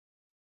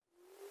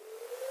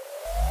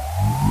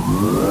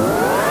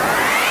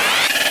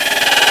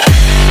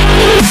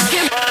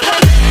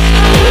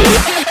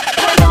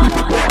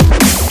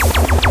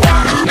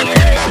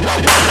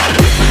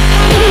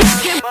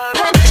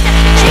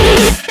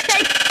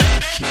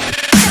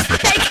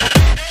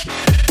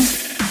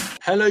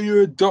Hello,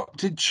 you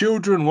adopted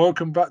children.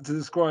 Welcome back to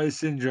the Squire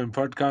Syndrome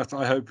podcast.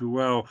 I hope you're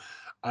well.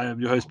 I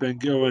am your host, Ben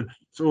Gilman.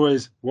 As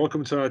always,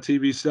 welcome to our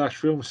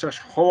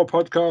TV/film/horror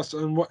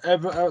podcast and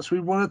whatever else we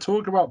want to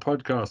talk about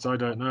podcasts. I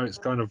don't know. It's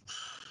kind of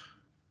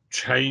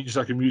changed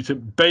like a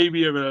mutant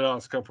baby over the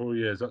last couple of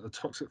years, like the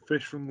toxic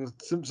fish from The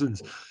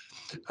Simpsons.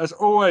 As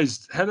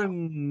always,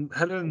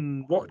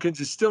 Helen Watkins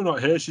is still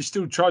not here. She's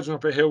still charging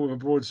up a hill with a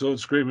broadsword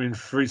screaming,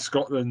 "Free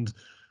Scotland."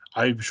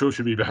 I'm sure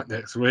she'll be back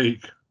next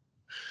week.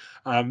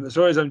 As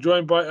always, I'm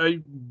joined by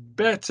a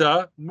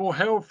better, more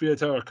healthier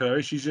Tara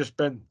Chloe. She's just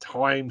spent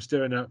time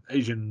staring at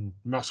Asian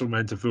muscle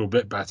men to feel a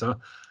bit better.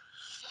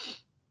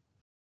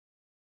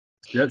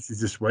 Yep, she's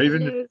just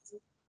waving. Hello.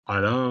 I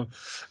know.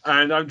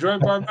 And I'm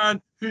joined by a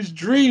man whose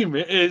dream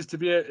it is to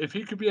be if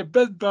he could be a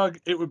bed bug,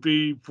 it would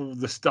be for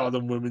the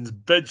Stardom Women's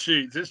bed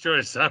sheets. It's Joy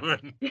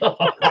Salmon.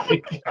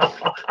 Every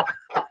time.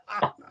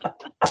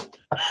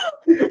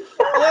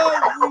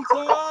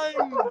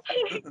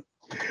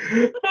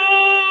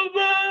 Oh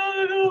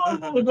man!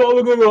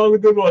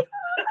 Good one.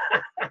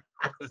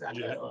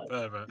 Yeah,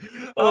 pervert.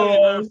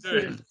 Oh,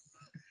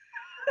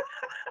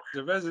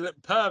 the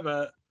resident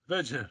pervert,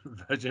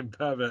 virgin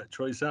pervert,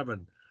 Troy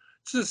Salmon.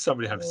 Just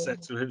somebody have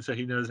sex with him so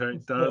he knows how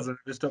it does and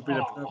just stop being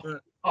a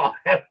pervert. I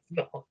have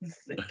not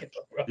seen it,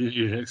 bro.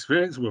 You're an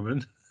experienced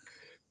woman.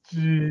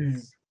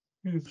 Jeez,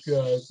 this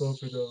guy's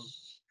something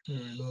else.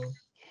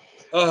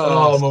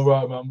 Oh, I'm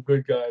alright, man. I'm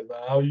good, guys.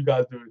 Man. How are you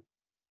guys doing?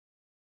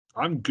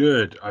 I'm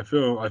good. I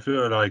feel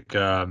like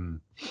the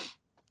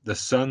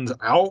sun's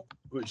out,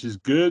 which is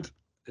good.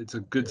 It's a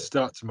good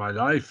start to my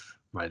life,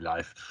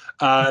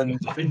 and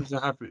things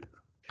are happy.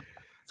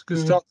 It's a good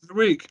start to the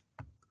week.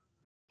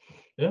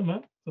 Yeah,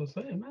 man. I'm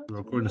saying, man. We're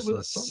recording this on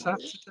a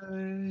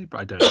Saturday, but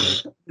I don't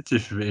know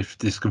if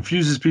this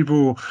confuses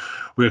people.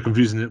 We're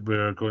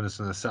recording this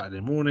on a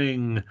Saturday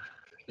morning.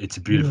 It's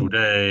a beautiful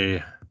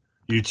day.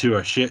 You two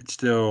are shit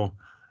still,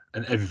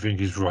 and everything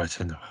is right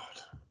in the world.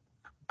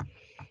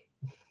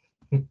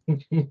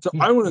 So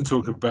I want to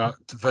talk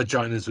about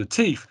vaginas with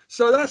teeth.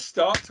 So let's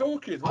start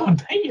talking. Oh,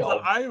 damn.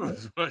 I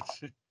was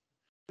watching.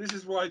 This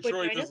is why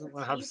Troy doesn't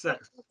want to have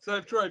sex. So,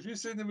 Troy, if you've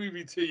seen the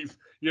movie Teeth,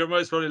 you're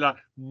most probably like,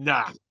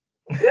 nah.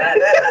 Okay,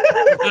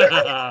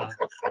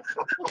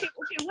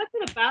 what's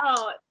it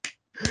about?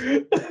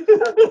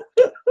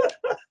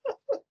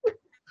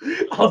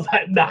 I was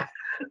like, nah.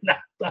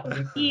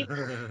 Keep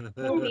moving.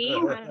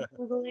 I'm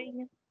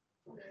googling.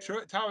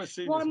 Troy, Tara's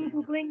seen Well, this I'm movie.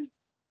 googling.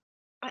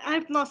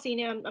 I've not seen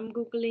it. I'm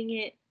googling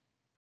it.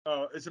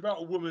 It's about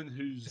a woman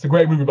who's It's a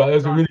great movie, but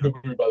it's a really good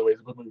movie, by the way.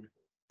 It's a good movie.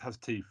 has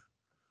teeth,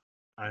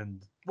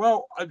 and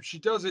well, she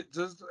does it.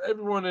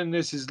 Everyone in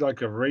this is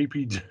like a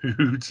rapey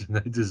dude, and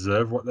they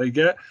deserve what they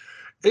get.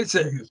 It's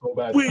a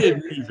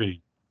weird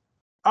movie.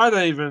 I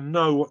don't even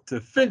know what to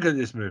think of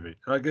this movie.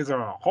 Like, it's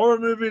a horror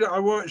movie that I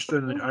watched,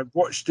 and I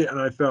watched it, and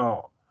I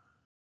felt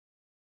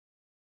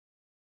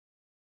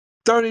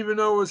don't even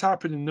know what was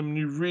happening. And then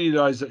you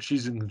realise that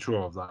she's in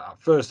control of that.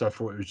 At first, I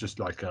thought it was just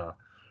like a.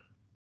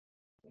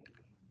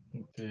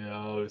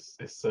 Yeah,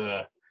 it's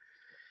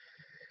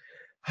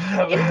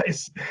I'm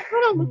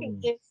gonna look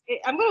at this.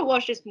 I'm gonna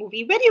watch this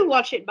movie. Where do you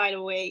watch it, by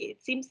the way?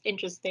 It seems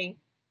interesting.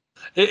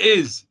 It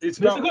is. It's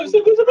about It's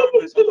a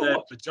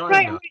good vagina.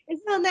 Right.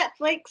 Is it on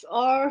Netflix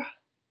or?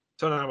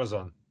 It's on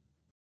Amazon.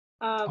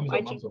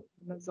 I choose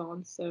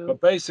Amazon. So. But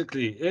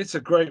basically, it's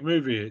a great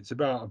movie. It's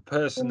about a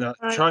person that's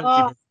trying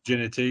to keep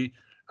virginity,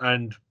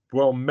 and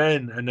well,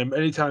 men. And then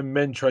anytime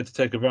men try to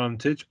take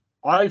advantage,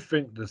 I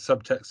think the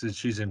subtext is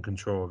she's in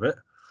control of it.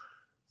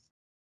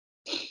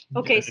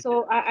 Okay,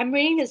 so I'm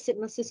reading the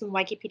synopsis on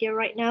Wikipedia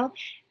right now,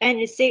 and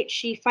it said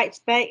she fights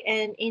back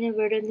and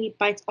inadvertently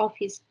bites off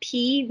his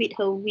pee with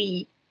her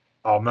wee.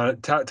 Oh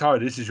man, Tara,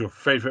 this is your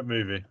favorite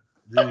movie.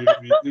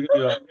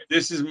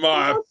 This is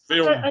my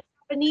film. A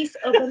Japanese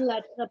urban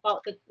legend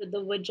about the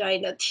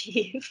vagina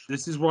teeth.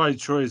 This is why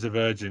Troy is a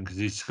virgin, because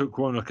he took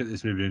one look at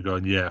this movie and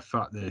gone, "Yeah,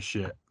 fuck this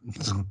shit."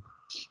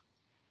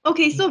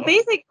 Okay, so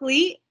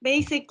basically,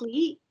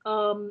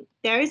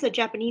 there is a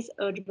Japanese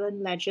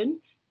urban legend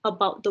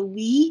about the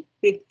wee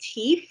with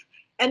teeth,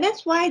 and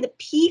that's why the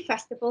pea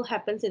festival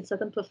happens in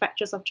certain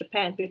prefectures of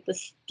Japan with the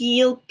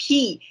steel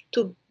pea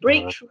to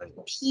break through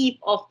the teeth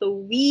of the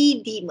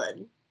wee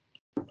demon.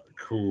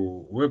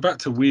 Cool. We're back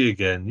to wee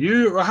again.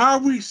 How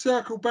have we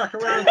circled back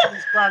around to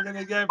this wagon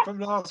again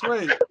from last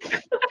week?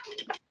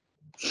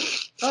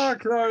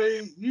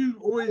 Chloe, you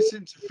always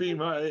seem to theme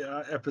my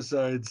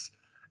episodes,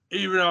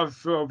 even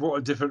if I've brought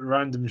a different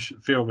random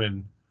film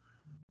in.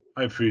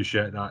 I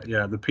appreciate that.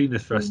 Yeah, the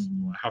Penis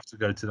Festival. I have to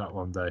go to that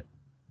one day.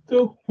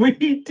 The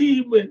Wicked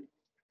Demon.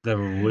 The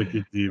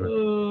Wicked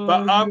Demon.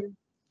 But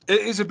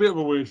it is a bit of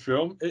a weird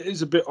film. It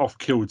is a bit off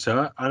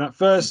kilter. And at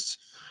first,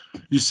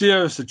 you see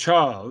her as a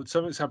child.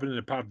 Something's happened in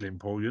a paddling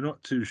pool. You're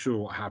not too sure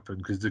what happened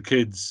because the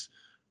kids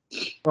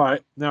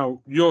Right,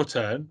 now your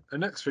turn. The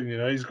next thing you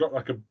know, he's got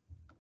like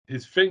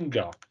his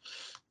finger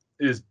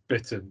is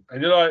bitten.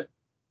 And you're like,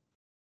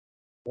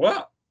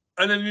 what?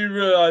 And then you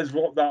realise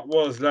what that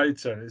was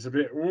later. And it's a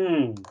bit,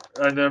 ooh.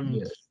 And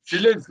Yeah. she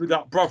lives with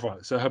that brother.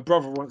 So her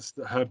brother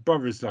her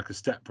brother is like a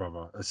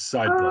stepbrother, a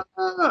side brother.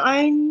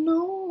 I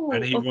know.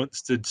 And he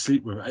wants to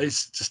sleep with her.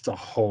 It's just a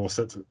whole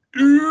sense of,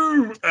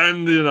 ooh.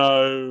 And, you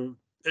know,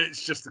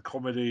 it's just a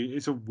comedy.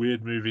 It's a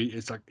weird movie.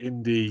 It's like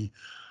indie.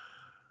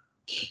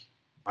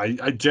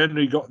 I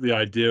generally got the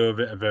idea of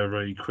it very,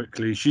 very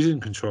quickly. She's in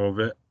control of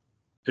it.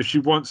 If she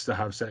wants to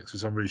have sex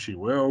with somebody, she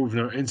will with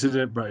no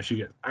incident. But if she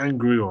gets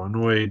angry or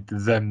annoyed,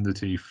 them the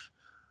teeth.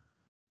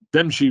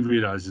 Then she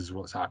realizes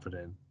what's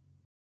happening.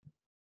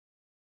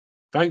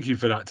 Thank you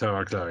for that,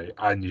 Tara Chloe.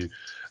 I knew.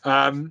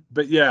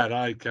 But yeah,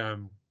 like,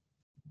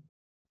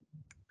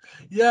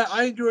 yeah,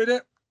 I enjoyed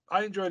it.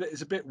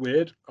 It's a bit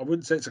weird. I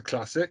wouldn't say it's a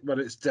classic, but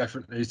it's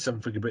definitely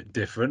something a bit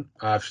different.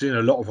 I've seen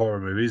a lot of horror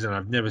movies, and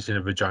I've never seen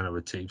a vagina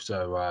with teeth.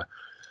 So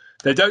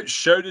they don't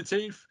show the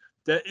teeth.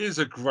 There is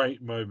a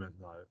great moment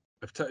though.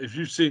 If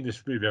you've seen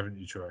this movie, haven't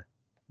you, Troy?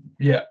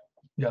 Yeah.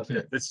 I've seen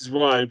it. This is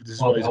why he's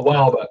A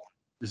while back.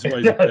 This is why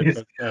he's a bed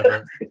bug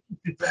pervert.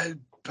 Bed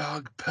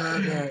bug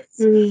pervert.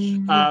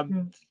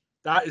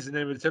 That is the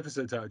name of the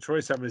episode title. Troy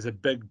Salmon is a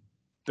bed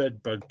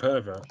bug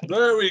pervert.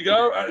 There we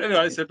go.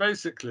 Anyway, so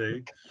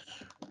basically,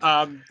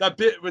 that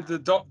bit with the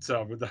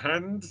doctor with the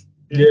hand,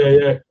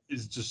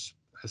 is just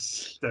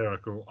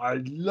hysterical.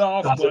 I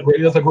laugh. That's a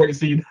great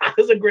scene.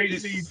 That's a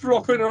great scene. He's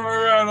flopping her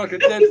around like a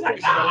dead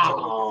fish.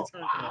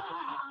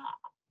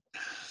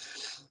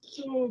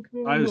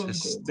 I was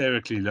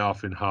hysterically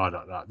laughing hard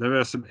at that. There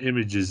are some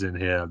images in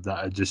here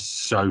that are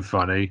just so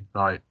funny.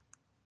 Like,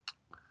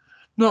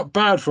 not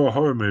bad for a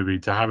horror movie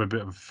to have a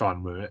bit of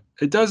fun with it.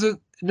 It doesn't.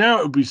 Now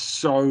it would be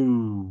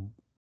so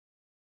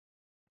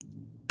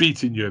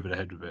beating you over the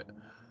head with it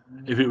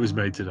if it was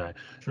made today.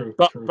 True.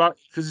 But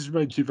because it's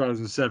made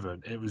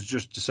 2007, it was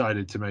just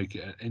decided to make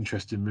it an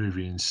interesting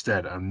movie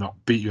instead and not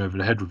beat you over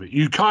the head with it.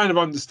 You kind of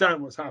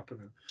understand what's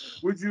happening.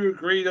 Would you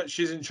agree that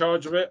she's in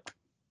charge of it?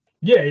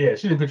 Yeah,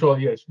 she's in control.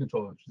 Yeah, she's in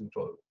control. She's in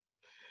control of it.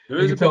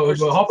 You can tell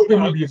halfway through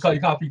the movie, you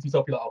can't beat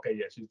yourself. You're like, okay,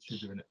 yeah,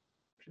 she's doing it.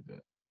 She's doing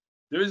it.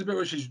 There is a bit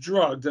where she's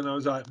drugged, and I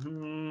was like,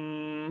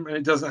 and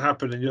it doesn't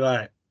happen, and you're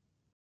like,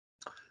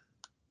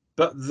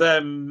 but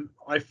then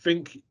I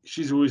think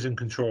she's always in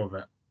control of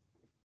it.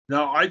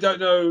 Now, I don't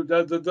know.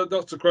 That's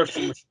the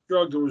question. Was she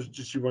drugged, or was it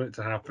just she want it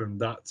to happen?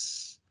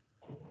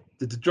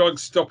 Did the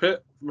drugs stop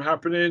it from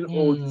happening,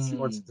 or did she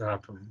want it to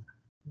happen?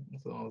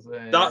 That's what I'm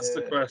saying. That's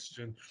the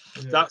question.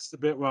 Yeah. That's the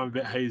bit where I'm a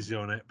bit hazy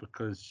on it,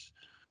 because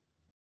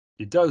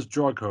he does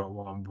drug her at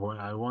one point.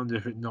 I wonder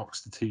if it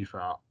knocks the teeth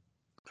out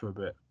for a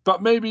bit.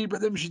 But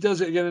then she does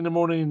it again in the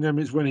morning, and then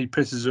it's when he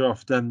pisses her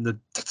off, then the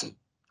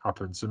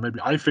happens. So maybe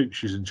I think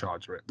she's in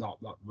charge of it.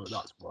 That's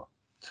what.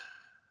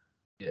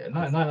 Yeah,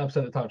 99%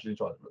 of the time she's in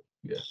charge of it.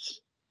 Yeah.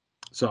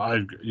 So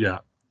I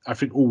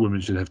think all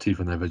women should have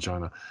teeth in their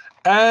vagina.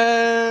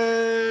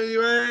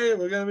 Anyway,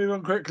 we're going to move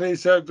on quickly.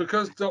 So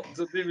because the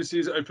BBC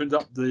has opened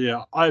up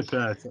the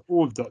iPlayer to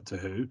all of Doctor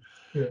Who,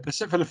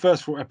 except for the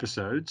first 4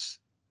 episodes,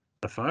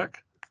 the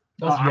fuck?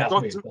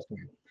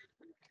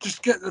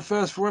 Just get the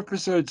first 4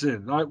 episodes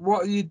in. Like,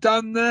 what have you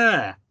done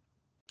there?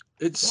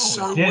 It's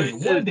so weird.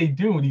 What are they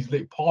doing with these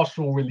like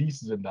partial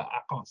releases and that? I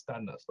can't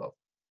stand that stuff.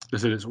 They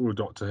said it's all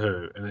Doctor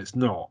Who, and it's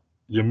not.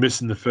 You're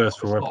missing the first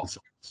 4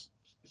 episodes.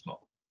 It's not.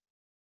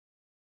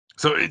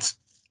 So it's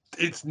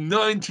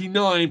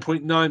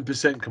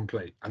 99.9%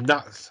 complete, and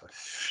that's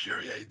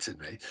infuriating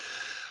me.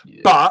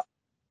 Yeah. But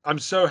I'm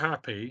so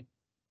happy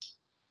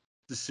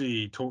to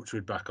see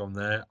Torchwood back on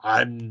there.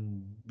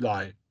 I'm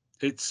like,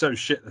 it's so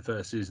shit the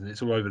first season.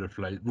 It's all over the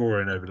place,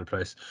 roaring over the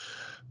place.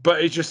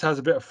 But it just has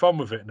a bit of fun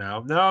with it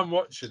now. Now I'm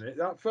watching it.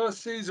 That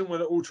first season when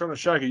they're all trying to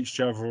shag each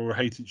other or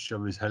hate each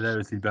other is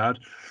hilariously bad.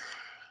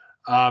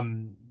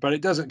 But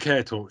it doesn't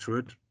care,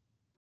 Torchwood.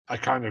 I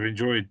kind of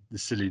enjoyed the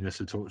silliness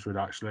of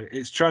Torchwood, actually.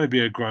 It's trying to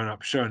be a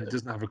grown-up show, and it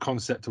doesn't have a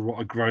concept of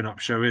what a grown-up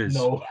show is.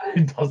 No,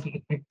 it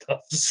doesn't.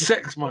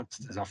 Sex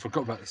Monsters. I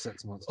forgot about the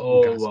Sex Monsters.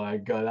 Oh, my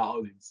God. That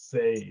was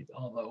insane.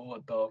 I was like,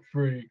 what the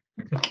freak?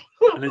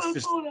 And it's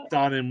just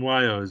done in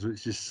Wales,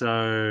 which is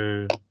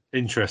so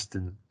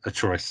interesting a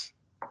choice.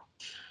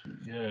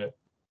 Yeah.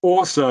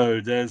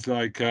 Also, there's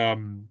like there's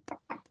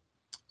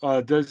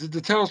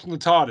the Tales from the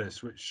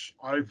TARDIS, which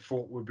I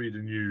thought would be the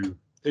new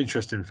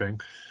interesting thing.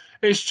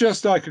 It's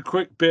just like a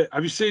quick bit.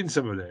 Have you seen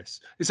some of this?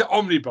 It's an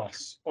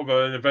omnibus of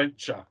an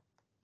adventure.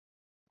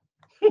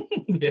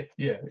 Yeah.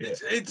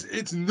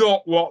 It's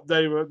not what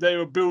they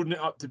were building it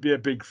up to be a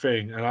big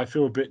thing, and I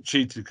feel a bit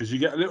cheated because you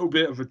get a little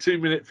bit of a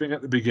 2-minute thing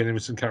at the beginning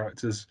with some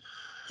characters.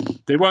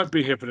 They won't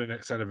be here for the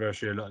next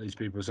anniversary, a lot of these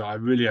people, so I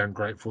really am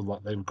grateful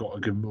that they've got to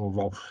give them more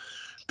role.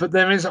 But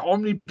there is an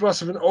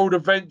omnibus of an old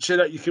adventure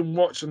that you can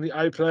watch on the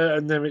iPlayer,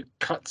 and then it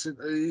cuts it.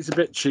 It's a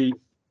bit cheap.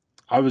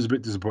 I was a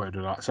bit disappointed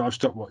with that, so I've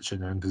stopped watching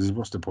them because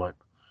what's the point?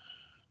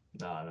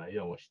 Nah, you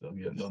don't watch them.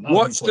 Yeah, no,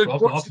 Watch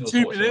the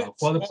 2 minutes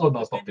one episode,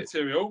 I of stopped the it.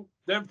 material,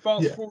 then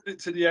fast forward it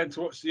to the end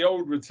to watch the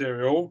old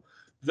material,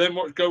 then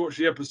go watch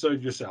the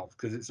episode yourself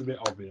because it's a bit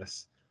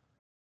obvious.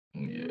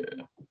 Yeah.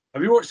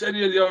 Have you watched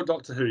any of the old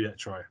Doctor Who yet,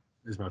 Troy?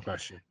 Is my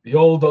question. The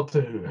old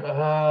Doctor Who.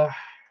 I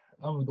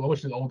haven't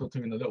watched the old Doctor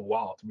Who in a little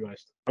while, to be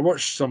honest. I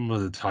watched some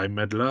of the Time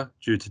Meddler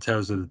due to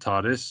Tales of the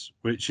TARDIS,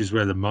 which is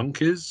where the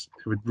monk is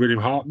with William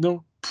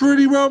Hartnell.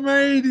 Pretty well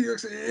made.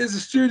 It is a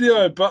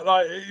studio, but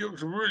like it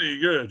looks really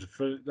good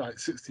for like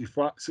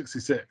 65,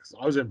 66.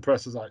 I was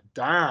impressed. I was like,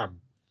 damn.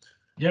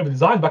 Yeah, but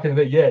design back in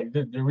the day, yeah,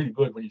 they're really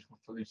good when you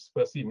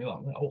first see them. You're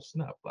like, oh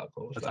snap! I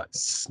was like,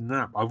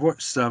 snap. I've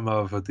watched some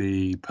of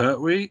the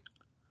Pertwee.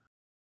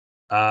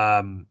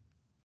 I'm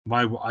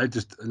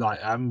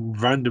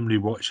randomly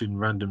watching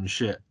random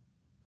shit.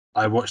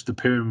 I watched the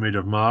Pyramid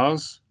of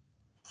Mars,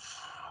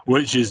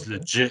 which is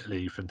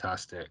legitly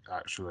fantastic.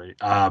 Actually,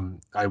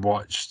 I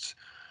watched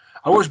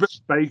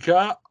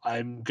Baker.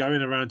 I'm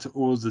going around to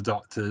all the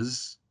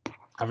Doctors,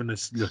 having a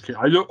look at.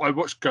 I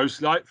watched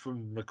Ghostlight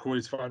from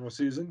McCoy's final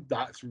season.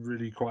 That's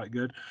really quite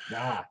good.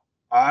 Nah.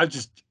 I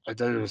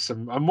don't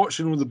know. I'm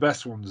watching all the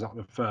best ones at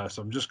the first.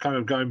 I'm just kind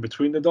of going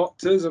between the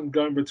Doctors. I'm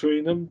going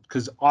between them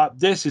because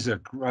this is a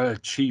great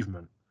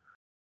achievement.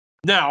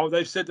 Now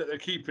they've said that they're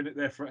keeping it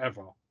there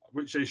forever,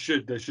 which they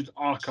should. They should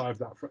archive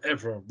that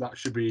forever. That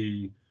should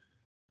be.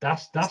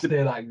 That's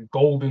their like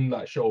golden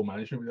show,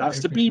 man. It should be, that's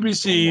the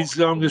BBC's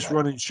longest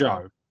running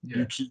show. Yeah.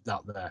 You keep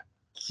that there.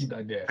 Keep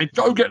that there. And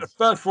go get the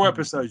first 4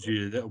 episodes,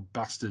 you little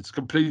bastards.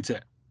 Complete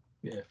it.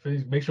 Yeah,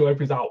 please make sure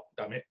everything's out.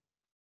 Damn it.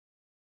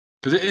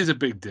 Because it is a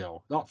big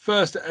deal. That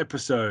first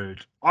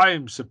episode, I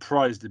am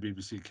surprised the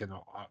BBC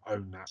cannot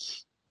own that.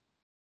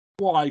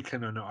 Why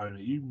can I not own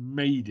it? You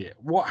made it.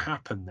 What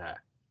happened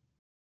there?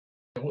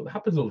 What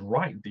happened to those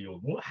right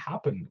deals? What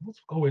happened?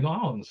 What's going on? I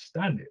don't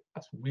understand it.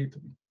 That's weird to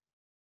me.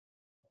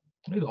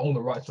 They don't own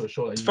the rights to a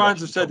show.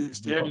 Fans have said it's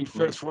the only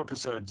first 4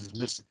 episodes is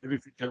missing.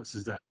 Everything else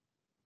is there.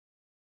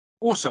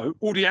 Also,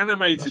 all the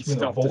animated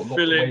stuff to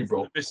fill in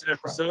the missing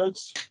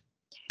episodes.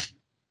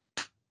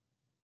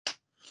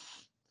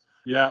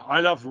 Yeah, I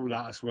love all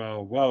that as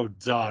well. Well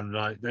done.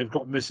 Like they've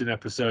got missing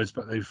episodes,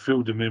 but they've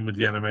filled them in with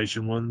the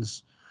animation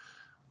ones.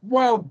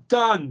 Well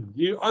done.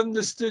 You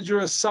understood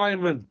your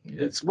assignment.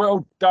 It's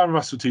well done,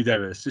 Russell T.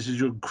 Davies. This is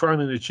your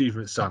crowning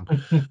achievement, son.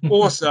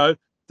 Also,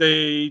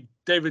 the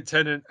David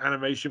Tennant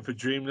animation for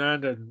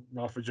Dreamland and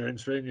Martha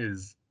Jones thing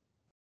is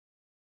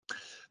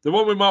the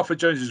one with Martha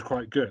Jones is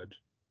quite good.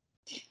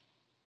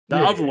 The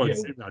other one,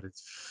 Dreamland,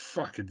 it's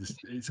fucking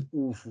it's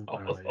awful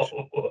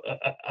animation.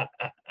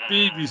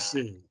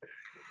 BBC.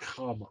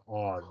 Come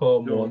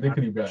on. They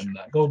could do better than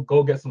that.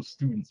 Go get some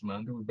students,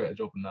 man. Do a better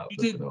job than that.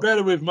 You did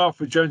better with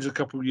Martha Jones a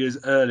couple of years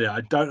earlier.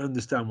 I don't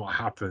understand what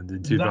happened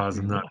in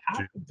 2009.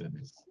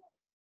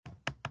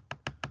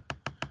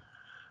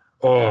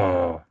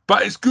 Oh,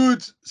 but it's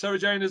good. Sarah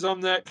Jane is on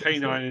there.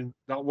 K9,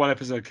 that one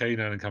episode,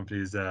 K9 and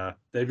Company is there.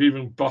 They've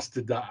even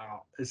busted that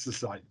out. It's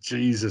just like,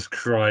 Jesus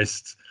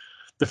Christ.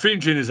 The theme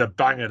tune is a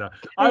banger.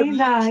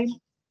 K9.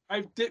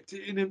 I've dipped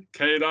it in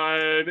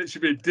K9. It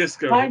should be a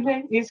disco. My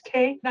name is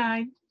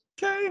K9.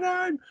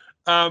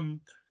 K9.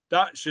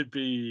 That should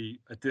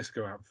be a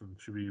disco anthem.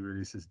 Should be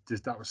released as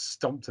that was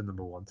stomped to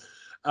 #1.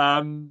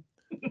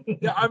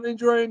 Yeah, I'm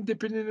enjoying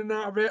dipping in and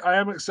out of it. I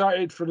am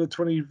excited for the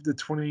 23rd, the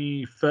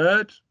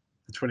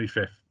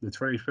 25th, the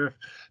 25th.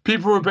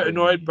 People are a bit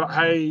annoyed, but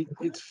hey,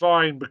 it's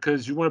fine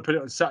because you want to put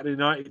it on Saturday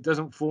night. It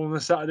doesn't fall on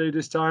a Saturday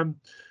this time.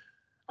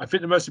 I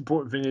think the most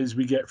important thing is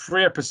we get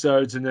 3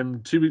 episodes, and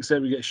then 2 weeks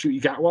later we get Shooty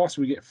Gatwa,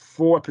 so we get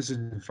 4 episodes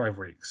in 5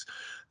 weeks.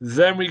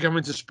 Then we come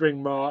into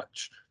spring,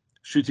 March.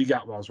 Shooty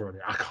Gatwa's already.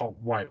 I can't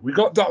wait. We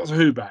got Doctor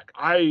Who back.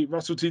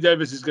 Russell T.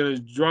 Davies is going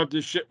to drive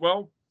this shit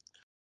well.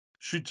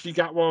 Shooty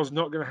Gatwa's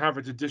not going to have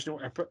a traditional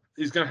effort.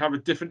 He's going to have a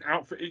different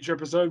outfit each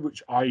episode,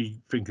 which I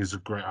think is a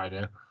great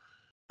idea.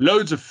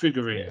 Loads of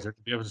figurines. They're going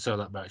to be able to sell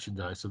that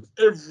merchandise of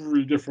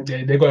every different.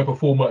 Yeah, they're going for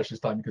full merch this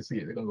time. You can see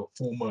it. They're going to go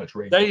full merch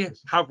range. They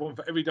have one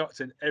for every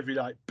Doctor in every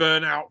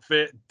burn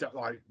outfit,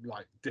 like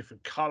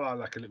different color,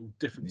 like a little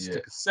different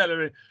stick of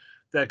celery.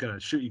 They're going to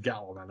Shooty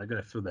Gatwa, man. They're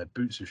going to fill their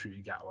boots with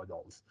Shooty Gatwa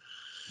dolls.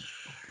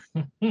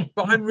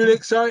 But I'm really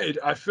excited.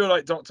 I feel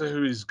like Doctor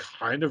Who is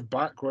kind of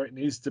back where it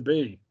needs to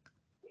be.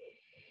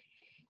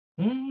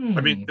 I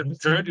mean,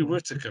 Jodie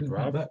Whittaker,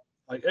 bro.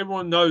 Like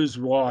everyone knows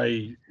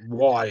why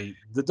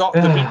the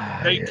Doctor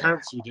they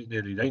cancelled it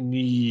nearly. They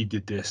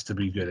needed this to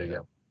be good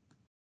again.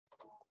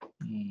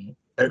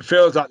 It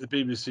feels like the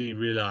BBC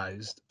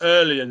realised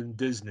earlier than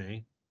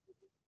Disney.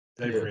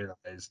 They've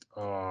realised,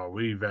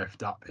 we've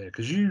effed up here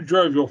because you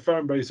drove your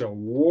fan base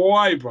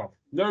away, bro.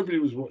 Nobody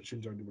was watching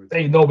Jodie Whittaker.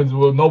 Hey, nobody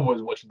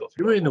was watching Doctor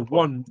Who. You're in the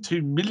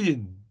 1-2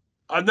 million,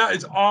 and that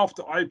is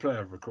after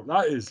iPlayer record.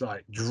 That is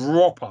like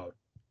dropout.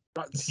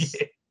 That's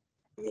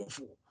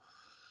awful.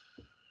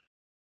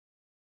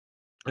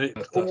 And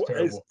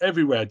it's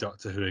everywhere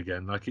Doctor Who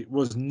again. Like it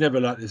was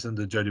never like this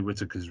under Jodie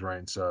Whittaker's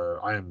reign. So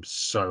I am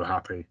so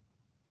happy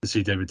to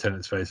see David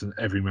Tennant's face on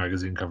every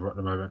magazine cover at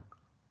the moment.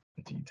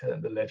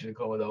 G10, the legend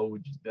coming over.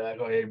 I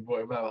got hey,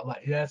 boy, man. I'm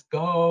like, yes,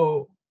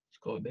 go. Let's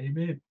go,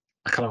 David.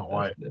 I can't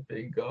wait. Let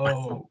it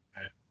go.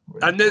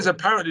 And there's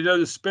apparently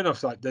loads of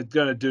spin-offs, like they're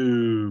gonna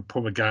do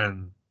Paul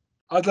McGann.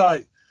 I'd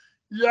like,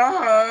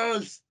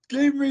 yes,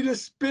 give me the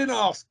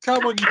spin-offs.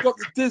 Come on, you've got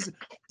the Disney.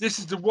 This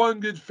is the one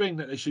good thing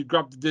that they should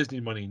grab the Disney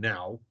money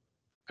now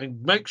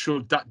and make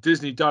sure that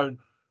Disney don't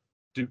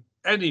do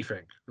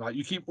anything. Like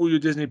you keep all your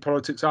Disney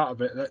politics out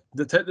of it.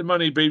 They take the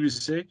money,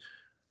 BBC.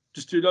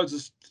 Just do loads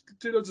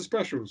of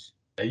specials.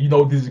 Yeah, you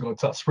know Disney's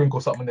gonna sprinkle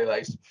something in there,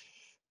 like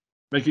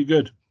Make it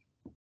good.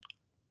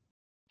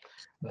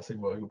 that's it,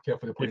 bro. Be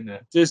careful to put in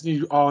there.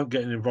 Disney aren't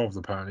getting involved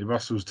apparently.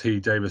 Russell T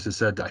Davis has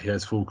said that he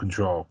has full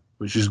control,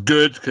 which is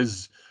good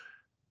because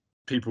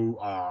people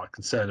are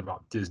concerned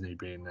about Disney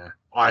being there.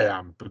 I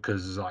am,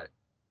 because like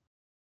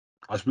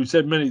as we've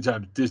said many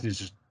times, Disney's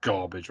just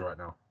garbage right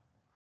now.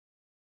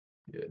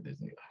 Yeah,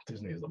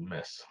 Disney is a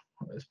mess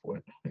at this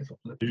point. It's a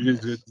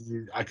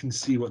I can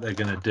see what they're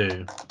gonna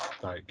do.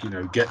 Like,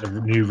 get the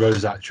new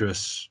Rose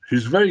actress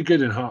who's very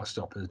good in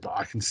Heartstoppers, but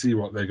I can see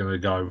what they're gonna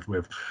go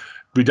with.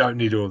 We don't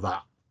need all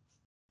that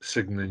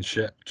signaling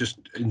shit. Just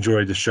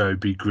enjoy the show,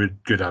 be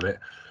good at it.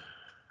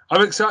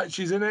 I'm excited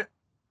she's in it.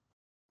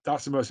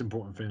 That's the most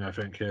important thing, I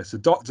think, here. So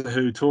Doctor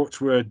Who,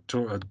 Torchwood,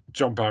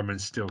 John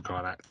Barrowman still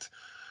can't act.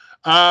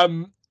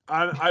 And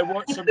I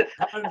watched some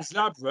Pan's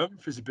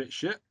Labyrinth, is a bit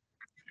shit.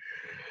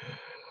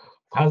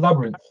 Pan's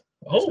Labyrinth.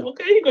 Oh,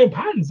 okay, you're going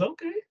Pans,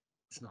 okay.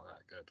 It's not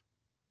that good.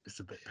 It's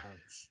a bit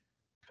pants.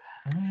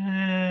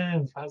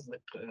 Pans a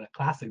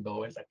classic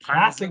though. It's a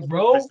classic,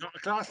 bro. It's not a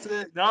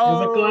classic.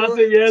 No, it's a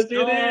classic. Yes,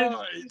 it is.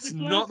 It's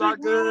not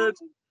that good.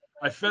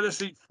 I fell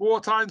asleep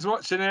 4 times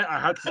watching it. I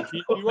had to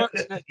keep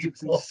watching it. It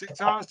took me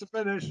 6 hours to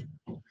finish.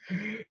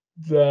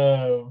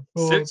 Damn.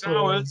 6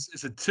 hours.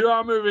 It's a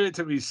 2-hour movie. It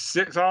took me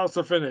 6 hours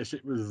to finish.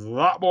 It was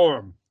that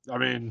boring. I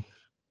mean,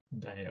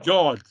 damn.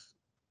 God.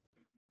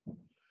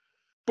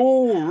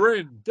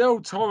 Boring.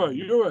 Del Toro,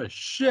 you're a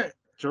shit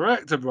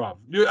director, bruv.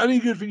 The only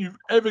good thing you've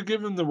ever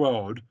given the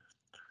world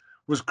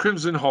was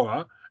Crimson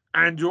Horror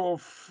and your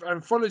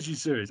anthology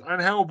series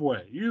and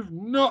Hellboy. You're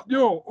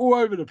all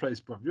over the place,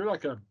 bruv. You're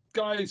like a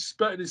guy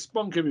spurting his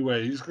spunk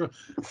everywhere. He's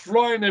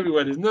flying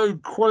everywhere. There's no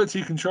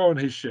quality control on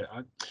his shit.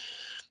 I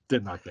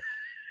didn't like it.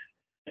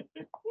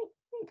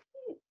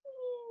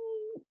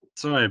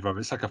 Sorry, bruv.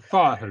 It's like a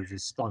fire hose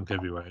that's stunk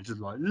everywhere. It's just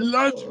like,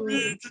 let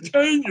me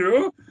entertain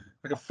you.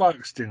 Like a fire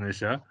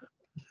extinguisher.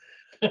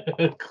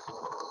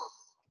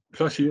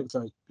 Plus, he looks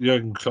like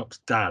Jurgen Klopp's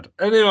dad.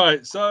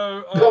 Anyway,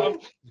 so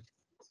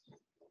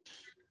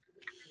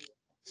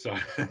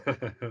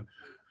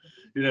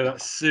that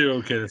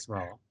serial killer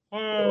smell.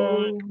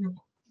 So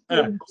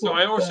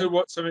I also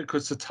watched something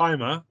called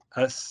Satima.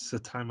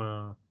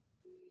 Satima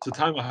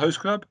Host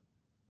Club.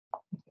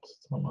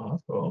 Yeah,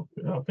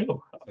 I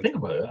think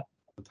about that.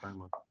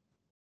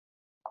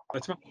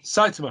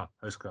 Saitama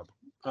Host Club,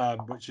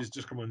 which has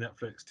just come on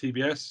Netflix,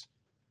 TBS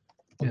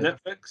on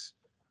Netflix.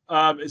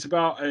 It's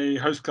about a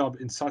host club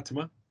in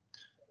Saitama,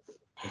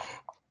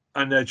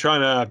 and they're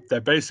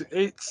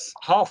basically, it's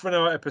half an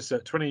hour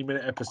episode,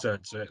 20-minute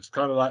episode, so it's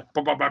kind of like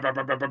bang, bang, bang,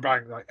 bang, bang,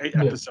 bang, like 8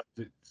 episodes.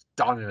 It's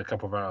done in a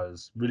couple of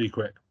hours, really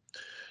quick.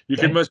 You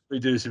can mostly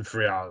do this in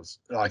 3 hours,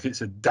 like it's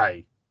a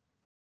day.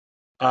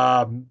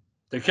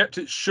 They kept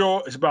it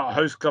short. It's about a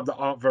host club that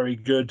aren't very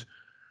good,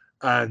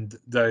 and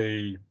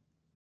they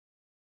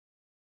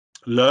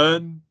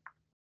learn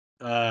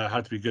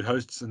how to be good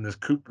hosts. And there's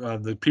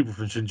the people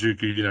from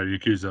Shinjuku,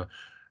 Yakuza,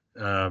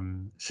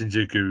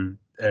 Shinjuku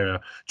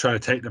area, trying to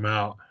take them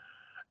out.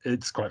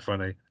 It's quite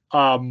funny.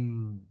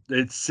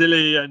 It's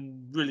silly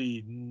and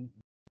really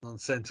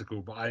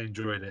nonsensical, but I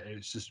enjoyed it.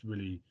 It's just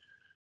really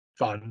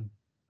fun.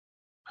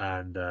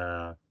 And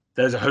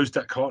there's a host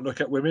that can't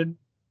look at women,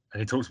 and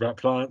he talks about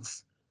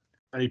plants,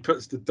 and he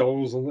puts the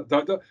dolls on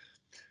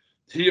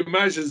he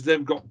imagines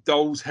they've got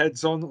dolls'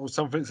 heads on or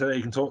something so that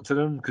he can talk to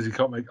them because he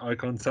can't make eye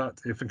contact.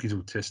 I think he's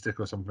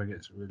autistic or something.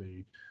 It's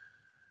really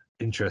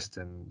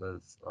interesting.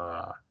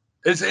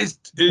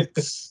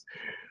 It's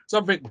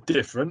something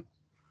different,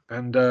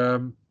 and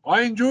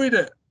I enjoyed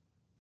it.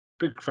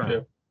 Big fan. Yeah.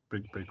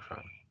 Big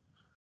fan.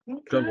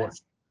 Okay. Go watch.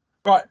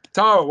 Right,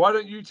 Tara, why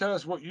don't you tell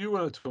us what you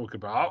want to talk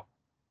about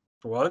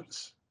for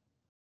once?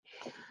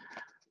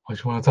 What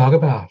you want to talk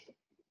about?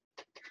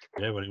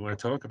 Yeah, what do you want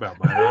to talk about,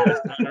 man?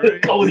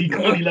 Cody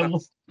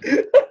levels.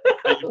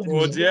 Are you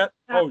bored yet?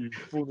 Oh, you've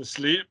fallen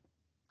asleep?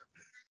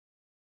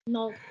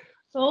 No.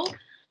 So,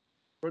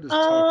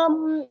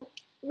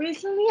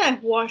 recently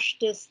I've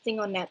watched this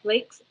thing on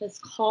Netflix. It's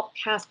called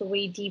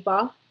Castaway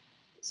Diva.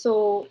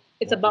 So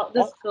it's about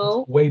this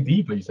girl. Way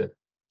Diva, you said?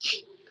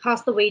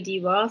 Castaway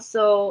Diva.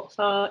 So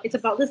it's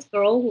about this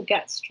girl who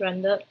gets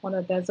stranded on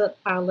a desert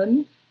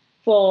island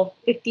for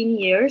 15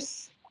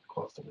 years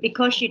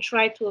because she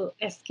tried to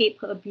escape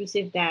her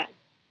abusive dad.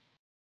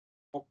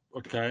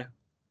 Okay.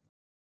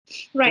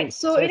 Right.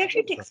 So it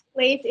actually takes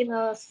place in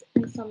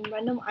some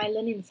random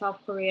island in South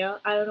Korea.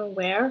 I don't know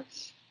where,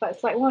 but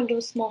it's like one of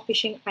those small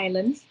fishing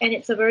islands, and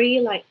it's a very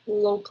like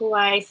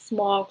localized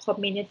small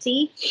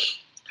community,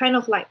 kind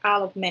of like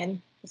Isle of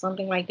Man or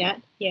something like that.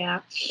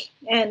 Yeah,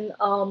 and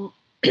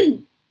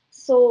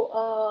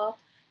so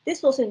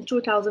this was in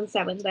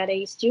 2007 where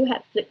they still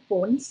had flip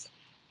phones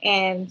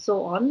and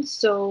so on.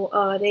 So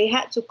they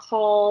had to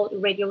call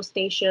radio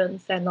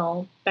stations and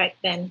all back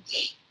then.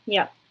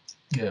 Yeah.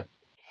 Yeah.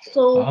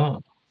 So, Ah.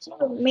 so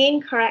the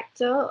main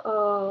character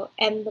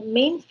and the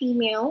main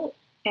female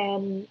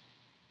and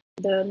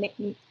the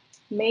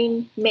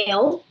main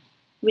male,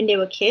 when they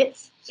were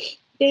kids,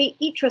 they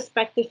each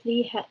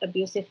respectively had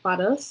abusive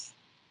fathers,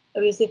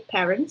 abusive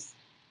parents.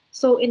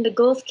 So in the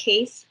girl's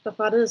case, the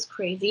father is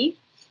crazy.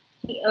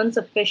 He owns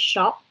a fish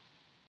shop,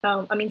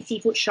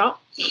 seafood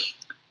shop,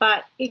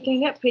 but it can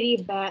get pretty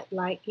bad.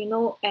 Like,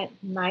 at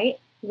night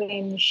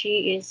when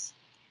she is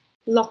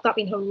locked up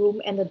in her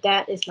room and the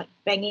dad is like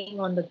banging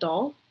on the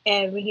door.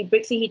 And when he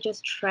breaks in, he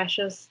just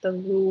trashes the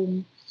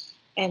room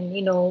and,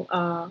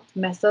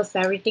 messes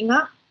everything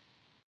up.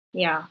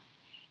 Yeah.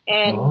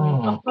 And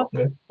of course,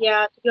 Okay.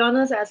 yeah, to be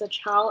honest, as a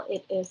child,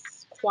 it is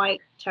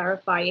quite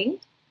terrifying.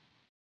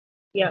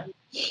 Yeah.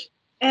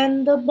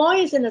 And the boy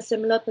is in a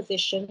similar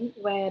position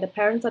where the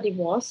parents are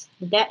divorced,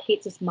 the dad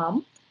hates his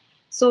mom.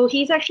 So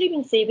he's actually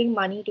been saving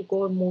money to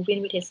go and move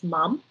in with his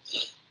mom.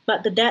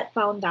 But the dad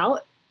found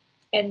out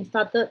and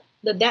started,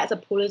 the dad's a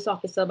police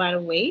officer, by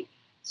the way.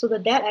 So the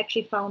dad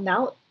actually found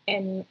out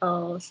and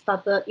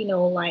started,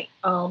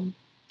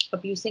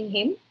 abusing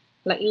him,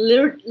 like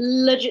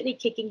legitimately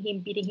kicking him,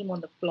 beating him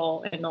on the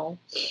floor and all.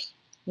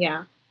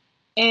 Yeah.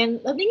 And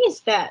the thing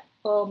is that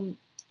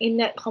in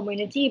that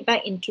community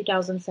back in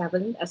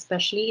 2007,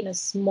 especially in a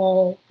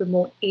small,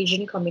 remote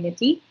Asian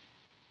community,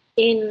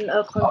 in a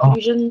Ah.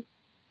 Confucian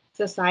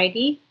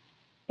society,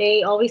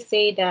 they always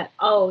say that,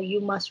 oh, you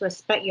must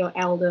respect your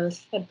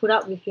elders and put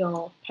up with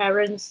your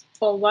parents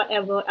or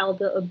whatever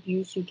elder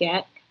abuse you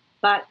get.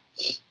 But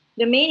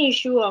the main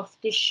issue of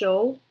this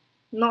show,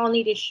 not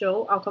only this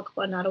show, I'll talk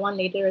about another one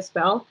later as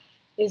well,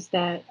 is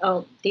that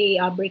they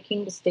are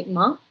breaking the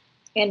stigma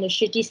and the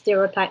shitty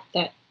stereotype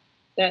that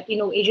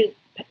Asian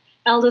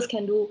elders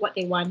can do what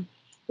they want.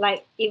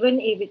 Like even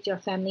if it's your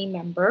family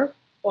member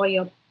or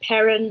your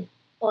parent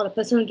or the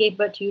person who gave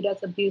birth to you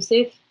that's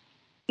abusive,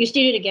 you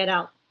still need to get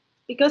out.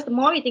 Because the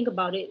more you think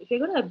about it, if you're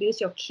going to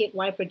abuse your kid,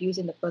 why produce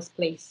in the first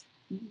place?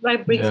 Why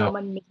bring Yeah.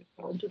 someone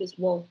miserable into this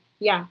world?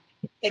 Yeah,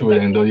 Sure.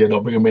 And exactly. yeah,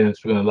 don't bring them in.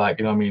 It's gonna like,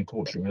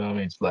 torture them. You know what I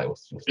mean? It's like,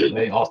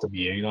 they ain't asked to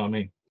be here. You know what I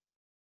mean?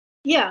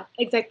 Yeah,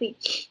 exactly.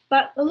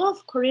 But a lot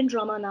of Korean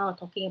drama now are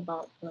talking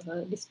about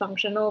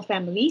dysfunctional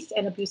families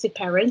and abusive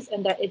parents,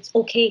 and that it's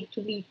okay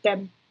to leave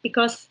them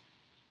because,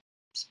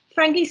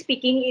 frankly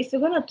speaking, if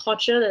you're going to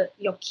torture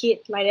your kid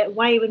like that,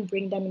 why even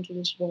bring them into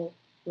this world,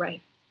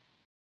 right?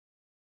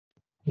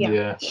 Yeah.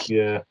 Yeah.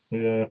 Yeah.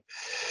 Yeah.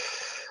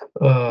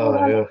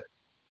 Oh, Yeah.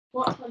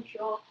 what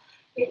control?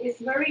 It is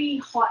very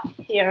hot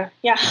here.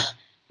 Yeah.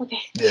 Okay.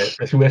 Yeah.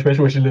 Especially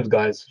where she lives,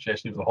 guys. She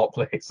actually lives in a hot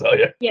place. So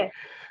yeah. Yeah.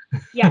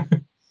 Yeah.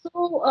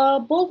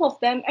 So both of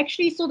them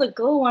actually. So the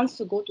girl wants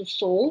to go to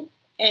Seoul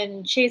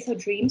and chase her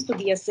dreams to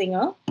be a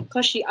singer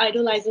because she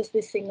idolizes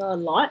this singer a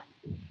lot.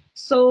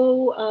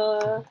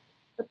 So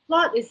the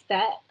plot is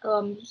that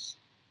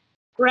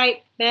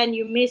right, Ben,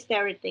 you missed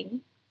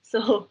everything.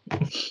 So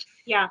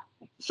yeah.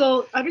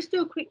 So I'll just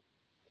do a quick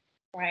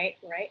right.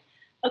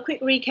 A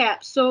quick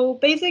recap. So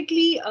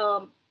basically,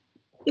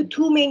 the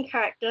two main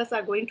characters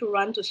are going to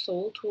run to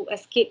Seoul to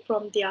escape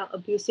from their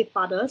abusive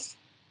fathers,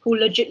 who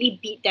legitimately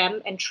beat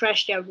them and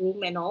trash their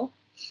room and all.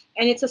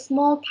 And it's a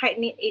small, tight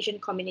knit Asian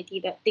community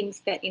that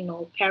thinks that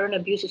parent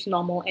abuse is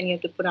normal and you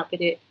have to put up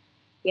with it.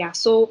 Yeah.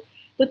 So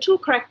the two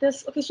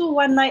characters. Okay. So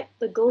one night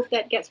the girl's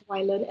dad gets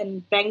violent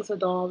and bangs the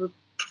door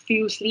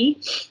profusely,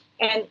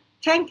 and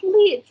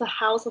thankfully it's a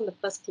house on the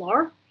first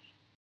floor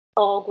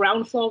or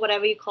ground floor,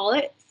 whatever you call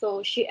it.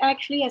 So she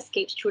actually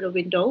escapes through the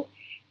window,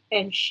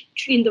 and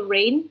in the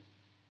rain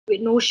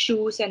with no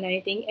shoes and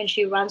anything, and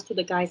she runs to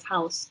the guy's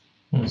house.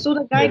 So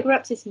the guy Yeah.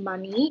 grabs his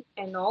money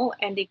and all,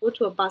 and they go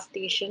to a bus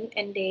station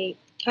and they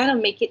kind of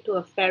make it to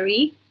a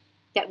ferry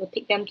that will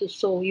take them to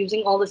Seoul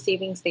using all the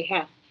savings they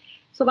have.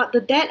 So, but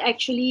the dad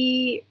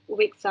actually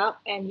wakes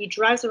up and he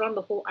drives around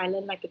the whole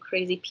island like a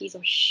crazy piece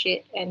of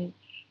shit and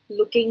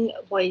looking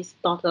for his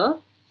daughter.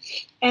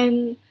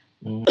 And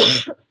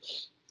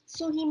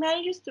so he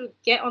manages to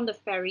get on the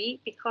ferry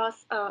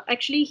because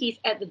actually he's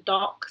at the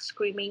dock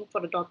screaming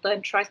for the daughter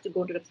and tries to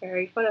go to the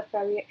ferry before the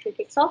ferry actually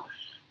takes off.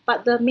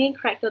 But the main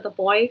character, the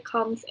boy,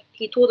 comes.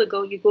 He told the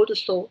girl, "You go to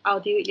Seoul. I'll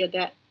deal with your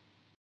dad."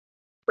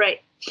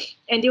 Right.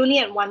 And they only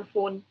had one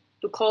phone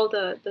to call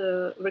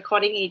the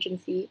recording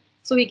agency.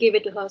 So he gave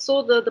it to her.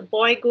 So the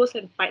boy goes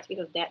and fights with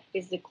her dad,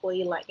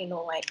 physically,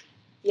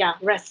 yeah,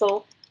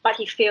 wrestle. But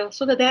he fails.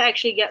 So the dad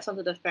actually gets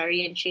onto the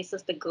ferry and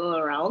chases the girl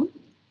around.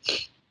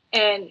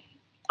 And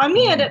I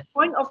mean, at that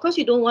point, of course,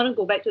 you don't want to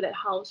go back to that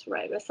house,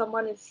 right, where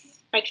someone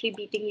is actually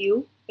beating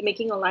you and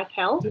making your life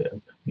hell. Yeah.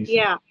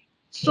 Yeah.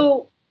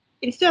 So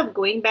instead of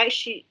going back,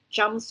 she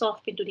jumps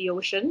off into the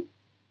ocean.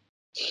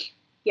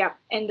 Yeah.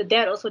 And the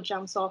dad also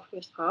jumps off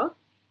with her.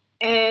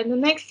 And the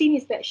next scene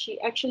is that she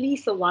actually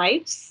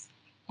survives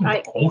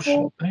Like,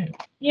 Ocean. so, Damn.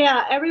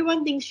 yeah,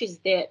 everyone thinks she's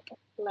dead,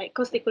 like,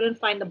 because they couldn't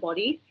find the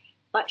body.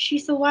 But she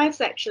survives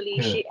actually.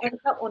 Yeah. She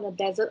ends up on a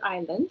desert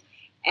island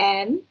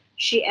and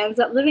she ends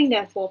up living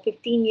there for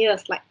 15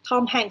 years, like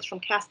Tom Hanks from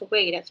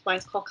Castaway. That's why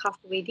it's called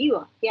Castaway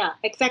Diva. Yeah,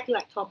 exactly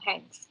like Tom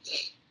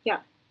Hanks. Yeah.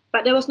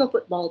 But there was no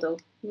football though.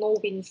 No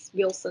Vince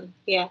Wilson.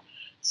 Yeah.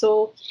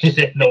 So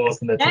No,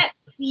 wasn't that? that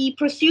we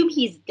presume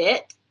he's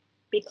dead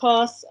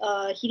because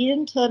he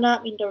didn't turn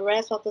up in the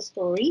rest of the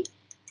story.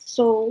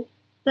 So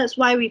that's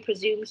why we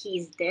presume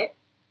he's dead.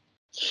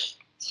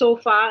 So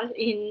far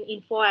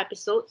in 4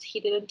 episodes,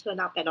 he didn't turn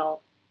up at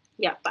all.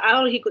 Yeah, but I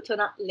don't know, he could turn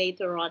up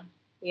later on.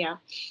 Yeah,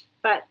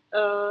 but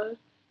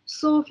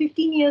so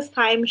 15 years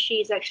time,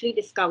 she's actually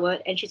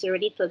discovered, and she's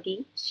already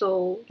 30.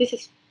 So this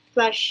is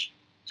flash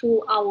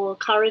to our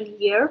current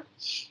year,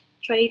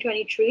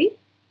 2023.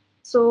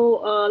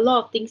 So a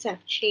lot of things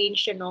have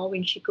changed and all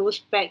when she goes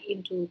back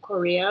into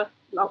Korea.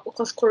 Of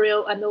course, Korea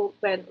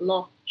underwent a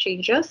lot of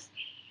changes,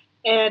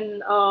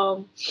 and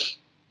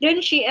then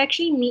she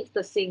actually meets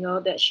the singer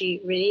that she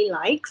really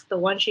likes, the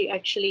one she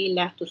actually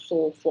left to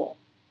Seoul for.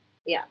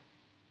 Yeah.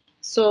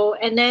 So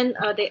and then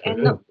they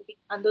end up living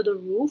under the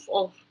roof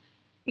of,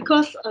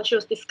 because she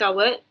was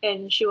discovered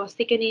and she was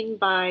taken in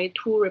by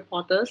two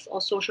reporters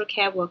or social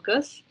care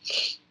workers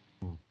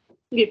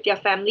with their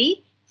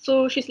family.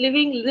 So she's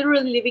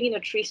literally living in a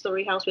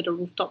 3-story house with a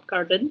rooftop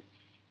garden.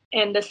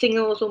 And the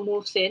singer also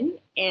moves in,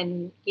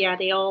 and yeah,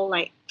 they all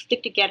like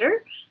stick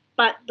together.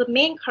 But the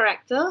main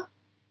character,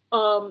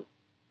 um,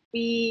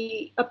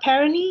 we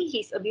apparently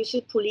his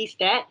abusive police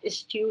dad is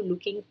still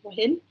looking for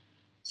him.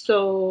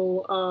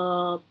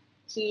 So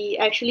he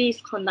actually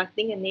is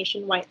conducting a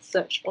nationwide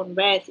search on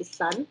where is his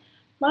son.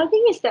 But the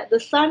thing is that the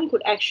son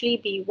could actually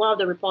be one of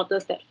the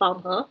reporters that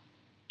found her.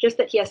 Just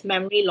that he has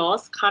memory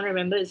loss, can't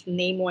remember his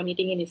name or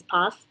anything in his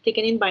past,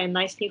 taken in by a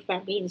nice new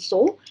family in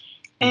Seoul.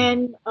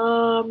 And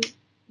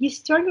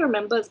he's trying to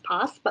remember his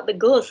past, but the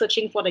girl is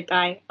searching for the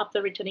guy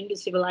after returning to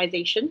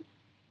civilization.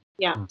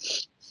 Yeah.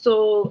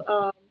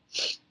 So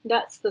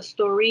that's the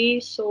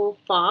story so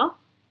far.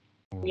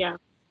 Yeah.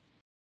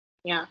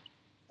 Yeah.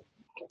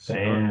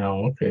 Damn.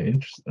 Okay.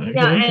 Interesting. Okay,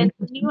 Yeah, okay. and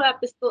new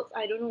episodes,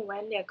 I don't know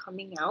when they're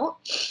coming out,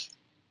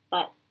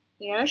 but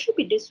yeah, it should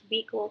be this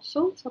week or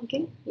so,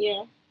 something.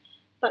 Yeah.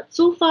 But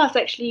so far, it's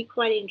actually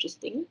quite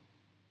interesting.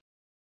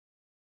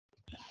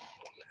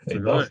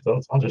 It does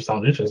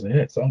sound interesting. Yeah,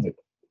 it sounds it.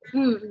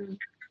 Mm-hmm.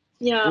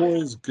 Yeah.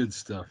 Always good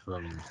stuff. Yeah.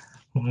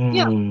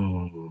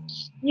 Hmm.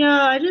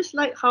 Yeah, I just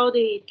like how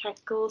they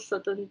tackle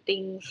certain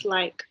things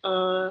like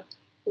that's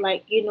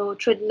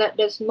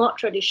not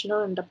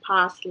traditional in the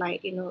past,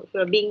 like if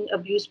you're being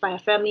abused by a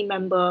family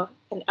member,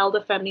 an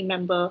elder family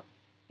member,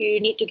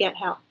 you need to get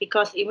help,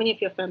 because even if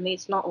your family,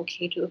 it's not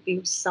okay to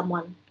abuse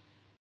someone.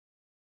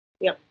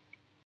 Yep.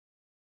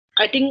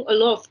 I think a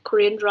lot of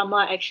Korean drama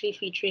are actually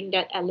featuring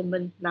that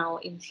element now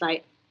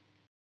inside.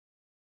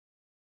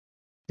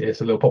 Yeah,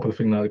 it's a little popular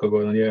thing now they got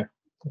going on. Yeah,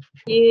 that's for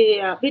sure.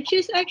 Yeah, which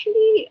is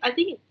actually, I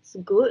think it's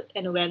good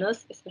and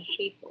awareness,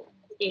 especially for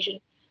Asian,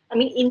 I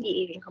mean in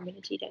the Asian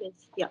community, that is.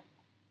 Yeah.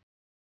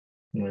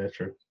 Yeah,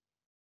 true.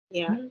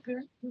 Yeah. Okay.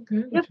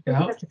 Okay. Yep, Check it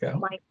out. that's Check it out.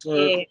 my So,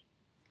 yeah.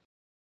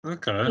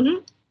 okay,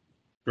 Mm-hmm.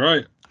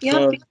 right. Yeah,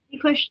 So, any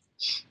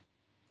questions?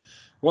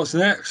 what's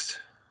next?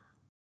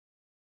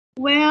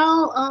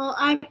 Well,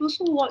 I've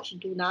also watched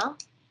Duna.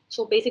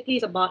 So basically,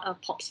 it's about a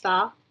pop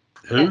star.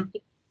 Who?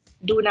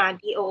 Duna,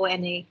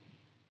 Doona.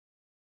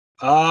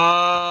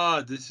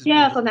 This is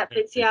Yeah, for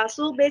Netflix. Yeah,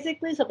 so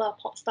basically, it's about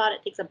a pop star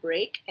that takes a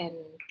break and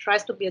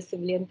tries to be a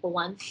civilian for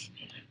once.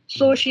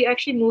 So she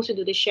actually moves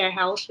into the share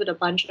house with a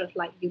bunch of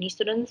like uni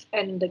students,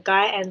 and the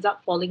guy ends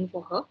up falling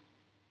for her.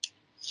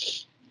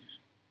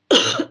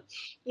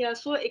 Yeah,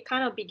 so it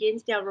kind of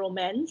begins their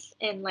romance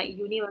and like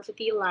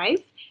university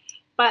life.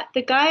 But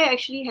the guy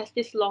actually has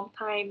this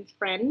longtime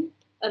friend,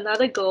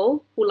 another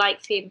girl who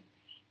likes him.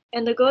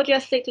 And the girl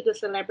just said to the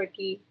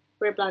celebrity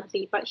very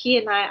bluntly, but he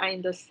and I are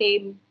in the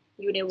same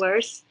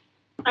universe.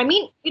 I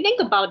mean, you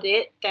think about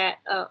it, that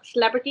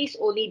celebrities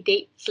only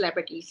date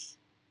celebrities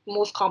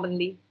most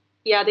commonly.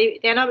 Yeah,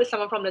 they're not with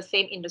someone from the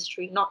same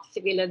industry, not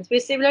civilians.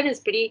 With civilian, it's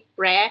pretty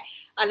rare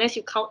unless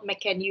you count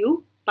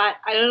McCann. But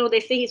I don't know, they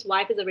say his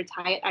wife is a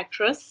retired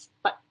actress,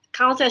 but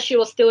counts as she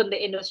was still in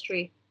the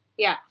industry.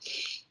 Yeah.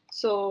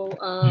 So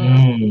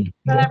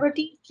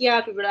celebrities, yeah,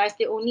 if you realize,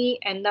 they only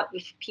end up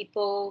with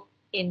people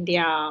in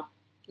their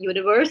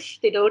universe.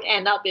 They don't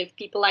end up with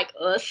people like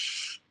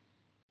us.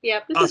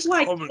 Yeah, this Us is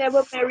why I can common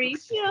never marry.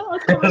 fucks. Yeah,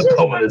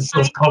 us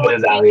As common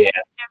as out here.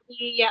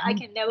 yeah, I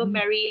can never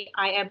marry.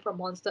 I am from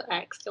Monster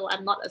X, so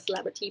I'm not a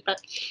celebrity.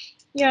 But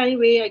yeah,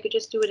 anyway, I could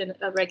just do it in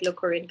a regular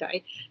Korean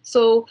guy.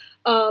 So,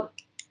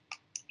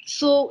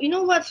 so you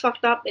know what's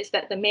fucked up is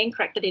that the main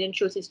character didn't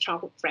choose his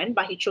childhood friend,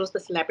 but he chose the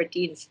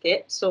celebrity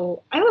instead.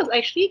 So I was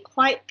actually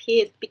quite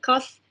pissed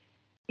because,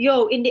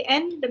 yo, in the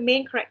end, the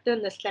main character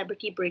and the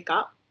celebrity break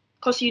up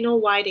because you know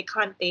why they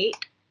can't date.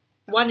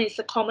 One is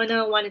a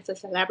commoner, one is a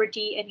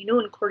celebrity, and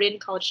in Korean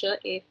culture,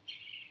 if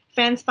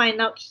fans find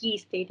out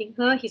he's dating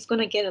her, he's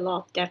gonna get a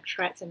lot of death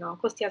threats and all.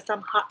 Because there are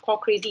some hardcore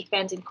crazy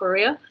fans in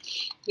Korea.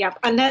 Yep,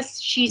 unless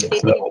she's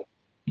dating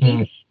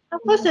him.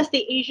 Of course, there's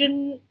the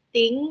Asian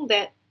thing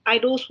that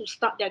idols who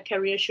start their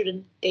career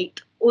shouldn't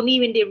date. Only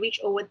when they reach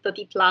over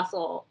 30 plus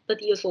or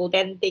 30 years old,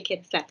 then they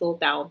can settle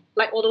down.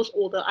 Like all those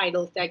older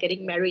idols, they're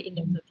getting married in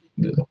their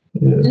 30s.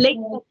 Late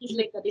 30s,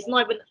 late 30s,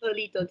 not even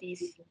early 30s.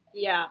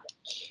 Yeah,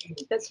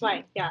 that's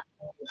why. Yeah.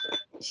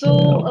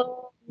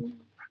 So,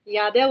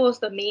 yeah, that was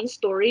the main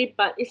story,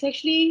 but it's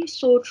actually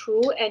so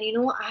true. And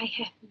I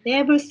have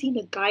never seen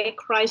a guy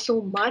cry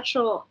so much,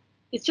 or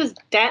it's just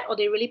that, or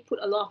they really put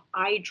a lot of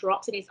eye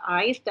drops in his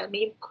eyes that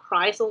made him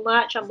cry so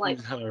much. I'm like,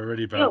 He's had a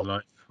really bad yo,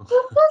 life. the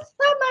first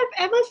time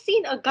I've ever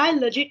seen a guy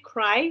legit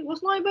cry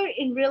was not even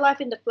in real life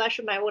in the flesh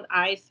with my own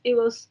eyes. It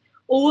was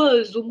over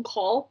a Zoom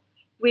call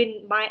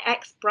when my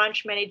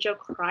ex-branch manager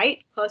cried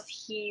because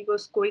he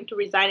was going to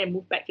resign and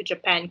move back to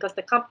Japan because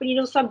the company,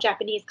 some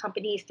Japanese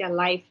companies, their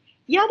life.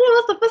 Yeah, that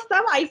was the first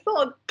time I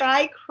saw a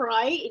guy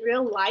cry in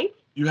real life.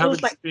 You It was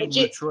haven't like been with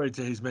legit. Troy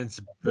to his men's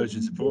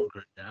virgin support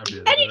group yet, have you?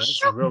 And it That's a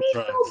shocked real me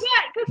cry. so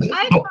bad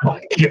because Oh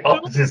my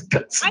god, this is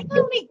I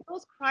know only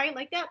girls cry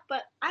like that,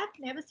 but I've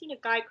never seen a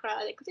guy cry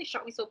like that because it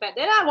shocked me so bad.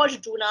 Then I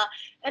watched Duna,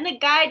 and the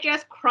guy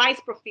just cries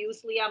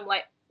profusely. I'm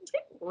like, is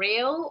it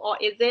real or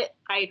is it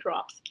eye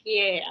drops?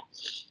 Yeah,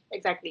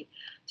 exactly.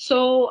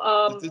 So,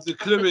 The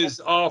clue is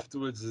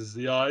afterwards is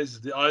the eyes.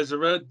 The eyes are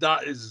red.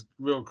 That is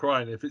real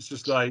crying. If it's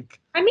just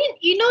like, I mean,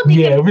 they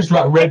Yeah, can if it's put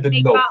like red, then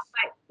makeup, no.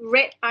 like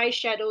red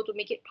eyeshadow to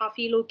make it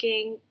puffy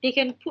looking. They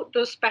can put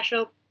those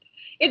special.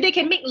 If they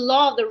can make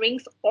Lord of the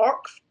Rings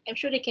orcs, I'm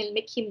sure they can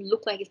make him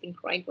look like he's been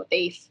crying for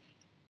days.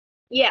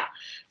 Yeah.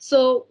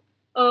 So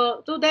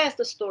that's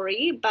the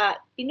story. But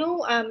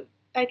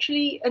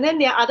actually, and then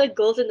there are other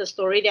girls in the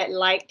story that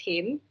liked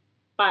him,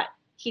 but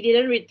he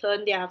didn't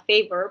return their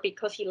favor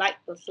because he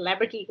liked the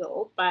celebrity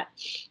girl. But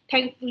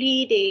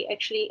thankfully, they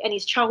actually, and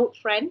his childhood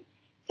friend,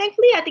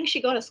 thankfully, I think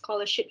she got a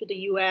scholarship to the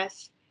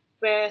US.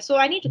 So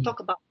I need to talk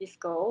about this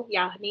girl.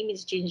 Yeah, her name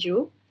is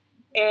Jinju,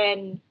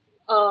 and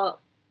uh,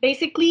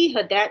 basically,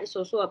 her dad is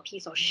also a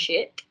piece of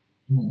shit.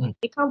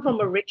 They come from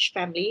a rich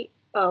family,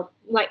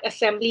 like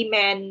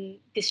assemblyman,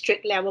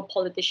 district level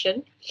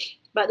politician.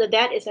 But the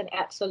dad is an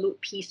absolute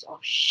piece of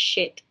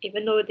shit,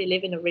 even though they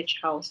live in a rich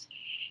house.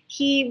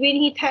 When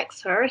he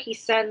texts her, he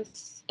sends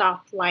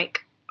stuff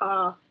like,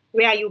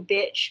 "Where are you,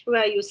 bitch?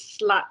 Where are you,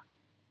 slut?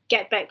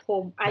 Get back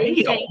home. I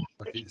didn't send you.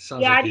 like it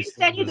sounds Yeah, like I didn't he's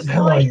send you to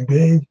How are college you,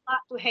 babe?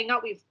 to hang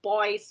out with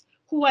boys.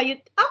 Who are you?"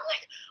 I'm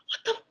like,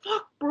 what the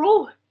fuck,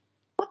 bro?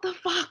 What the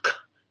fuck?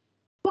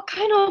 What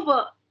kind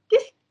of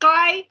this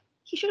guy?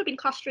 He should have been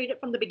castrated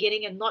from the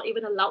beginning and not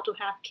even allowed to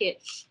have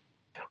kids.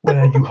 Where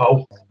are you,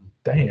 hoe?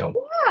 Damn.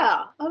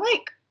 Yeah, I'm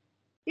like,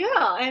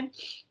 yeah, and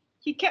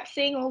he kept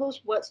saying all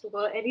those words to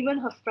her, and even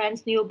her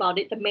friends knew about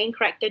it. The main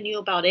character knew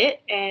about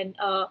it, and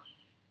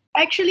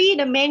actually,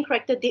 the main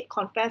character did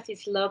confess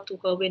his love to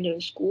her when they were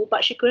in school,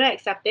 but she couldn't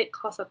accept it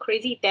because her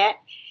crazy dad.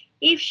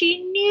 If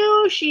she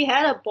knew she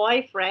had a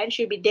boyfriend,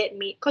 she'd be dead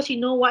meat. Because you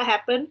know what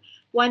happened?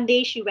 One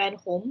day she went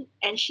home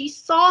and she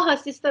saw her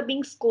sister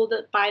being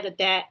scolded by the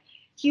dad.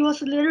 He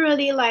was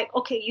literally like,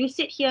 okay, you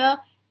sit here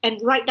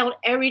and write down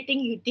everything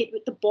you did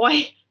with the boy.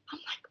 I'm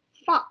like,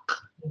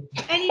 fuck.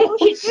 And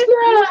she didn't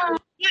do so.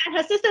 Yeah, and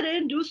her sister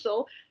didn't do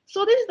so.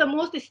 So this is the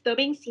most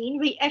disturbing scene.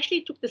 We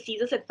actually took the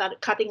scissors and started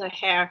cutting her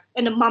hair,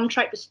 and the mom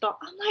tried to stop.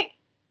 I'm like,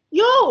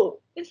 yo,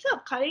 instead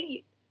of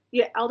cutting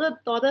your elder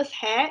daughter's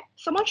hair,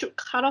 someone should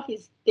cut off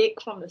his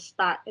dick from the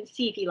start and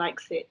see if he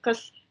likes it.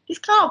 Because these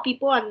kind of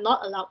people are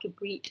not allowed to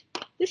breed.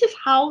 This is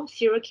how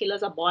serial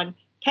killers are born.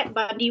 Ted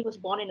Bundy was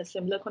born in a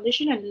similar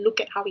condition, and look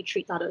at how he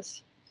treats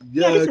others.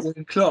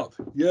 Jurgen Klopp.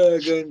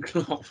 Jurgen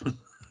Klopp.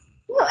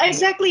 No,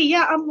 exactly.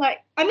 Yeah, I'm like,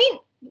 I mean,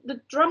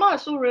 the drama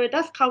is so real. It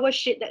does cover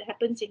shit that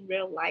happens in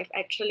real life,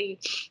 actually.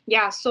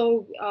 Yeah.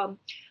 So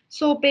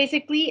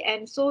basically,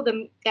 and so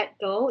that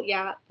girl,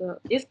 yeah,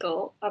 this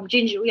girl,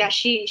 Jinju, yeah,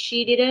 she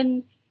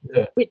didn't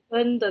Yeah.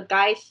 return the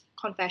guy's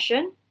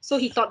confession, so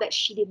he thought that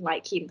she didn't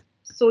like him.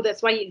 So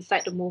that's why he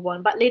decided to move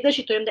on. But later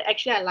she told him that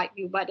actually I like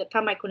you, but at the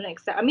time I couldn't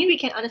accept. I mean, we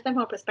can understand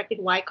from her perspective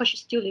why, because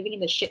she's still living in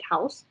the shit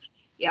house.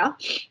 Yeah.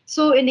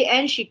 So in the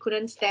end, she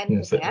couldn't stand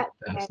Yes, that,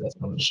 that's and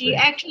one of the she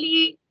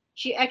things.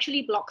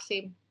 actually blocks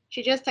him.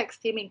 She just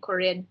texted him in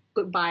Korean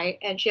goodbye,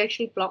 and she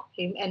actually blocked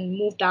him and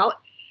moved out.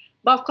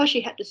 But of course, she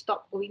had to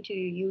stop going to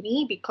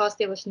uni because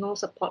there was no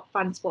support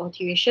funds for her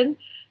tuition.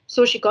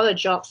 So she got a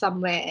job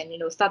somewhere and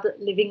started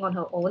living on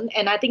her own.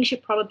 And I think she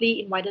probably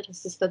invited her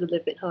sister to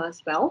live with her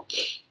as well.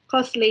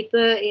 Because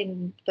later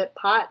in that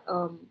part,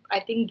 I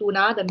think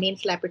Duna, the main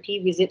celebrity,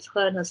 visits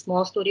her in a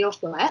small studio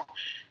flat.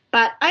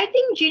 But I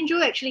think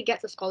Jinju actually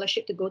gets a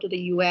scholarship to go to the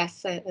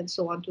US and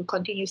so on to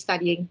continue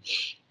studying,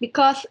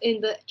 because in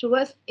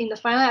the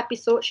final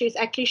episode, she's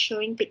actually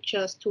showing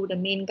pictures to the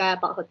main guy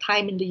about her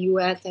time in the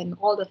US and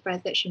all the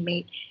friends that she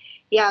made.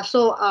 Yeah,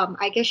 so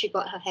I guess she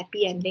got her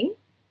happy ending.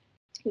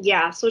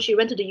 Yeah, so she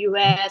went to the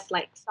US,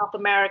 like South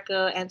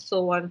America, and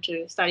so on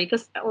to study.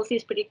 Because obviously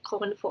it's pretty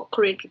common for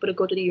Korean people to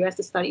go to the US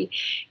to study.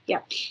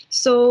 Yeah.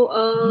 So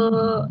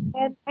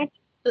and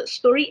the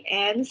story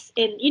ends,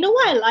 and you know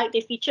what I like?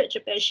 They featured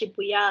Japan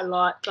Shibuya a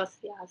lot because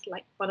yeah, it's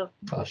like one of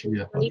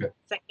Shibuya, only okay.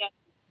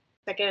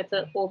 second and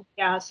third home.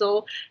 Yeah,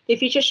 so they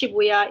feature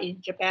Shibuya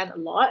in Japan a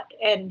lot,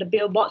 and the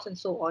billboards and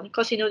so on.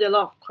 Because there are a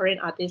lot of Korean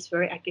artists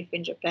very active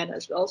in Japan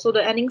as well. So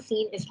the ending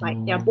scene is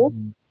like they're both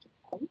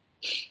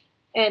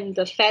and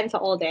the fans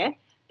are all there,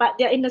 but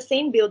they're in the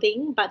same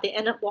building, but they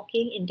end up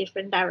walking in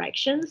different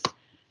directions.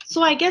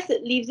 So I guess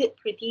it leaves it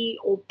pretty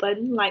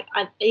open. Like,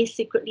 are they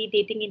secretly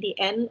dating in the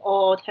end,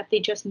 or have they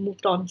just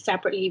moved on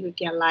separately with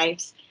their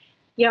lives?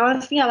 Yeah,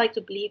 honestly, I like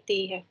to believe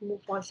they have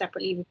moved on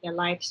separately with their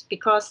lives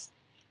because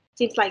it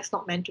seems like it's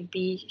not meant to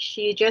be.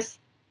 She just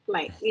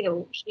like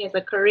she has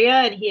a career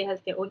and he has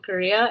their own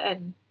career,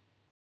 and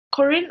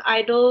Korean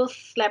idols,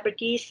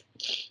 celebrities,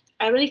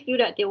 I really feel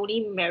that they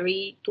only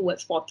marry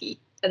towards 40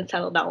 and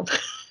settle down.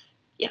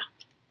 Yeah.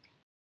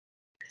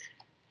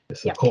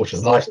 It's a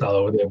cautious lifestyle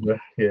over there, bro.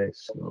 Yeah,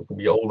 it's going to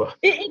be older.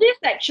 It is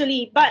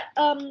actually, but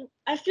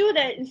I feel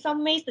that in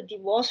some ways the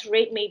divorce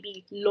rate may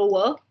be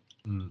lower.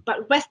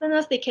 But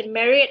Westerners, they can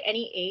marry at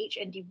any age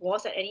and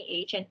divorce at any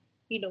age, and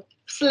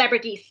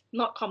celebrities,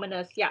 not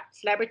commoners. Yeah,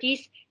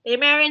 celebrities, they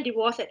marry and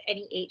divorce at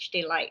any age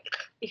they like.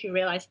 If you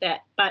realize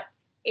that, but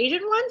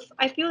Asian ones,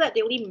 I feel that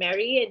they only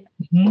marry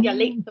in their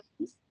late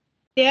 30s.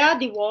 They are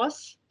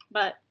divorced,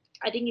 but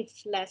I think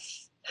it's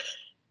less.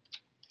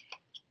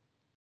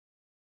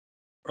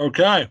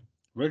 Okay,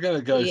 we're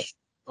gonna go. Yeah.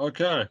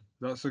 Okay,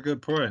 that's a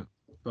good point.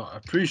 But I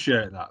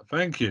appreciate that.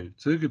 Thank you.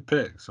 Two good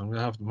picks. I'm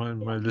gonna have to my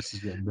list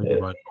is getting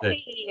bigger by the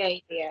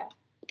day. Yeah.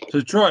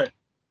 So Troy,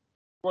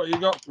 what you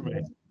got for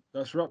me?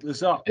 Let's wrap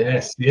this up.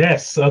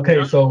 Yes.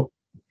 Okay, so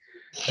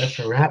let's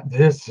wrap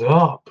this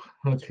up.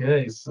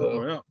 Okay,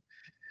 so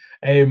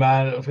hey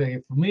man, okay,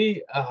 for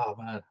me,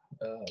 man,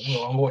 I'm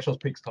gonna watch those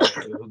picks time.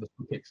 The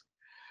picks.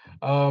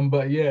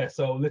 But yeah,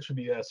 so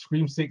literally,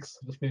 Scream 6.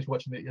 Just finished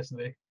watching it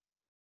yesterday.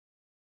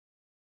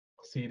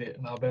 Seen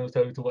it. Now Ben was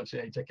telling me to watch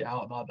it. Hey, check it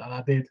out, and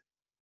I did.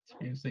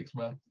 Scream 6,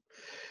 man.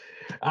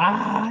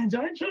 I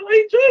enjoyed it.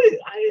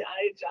 I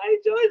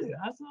enjoyed it.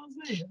 That's what I'm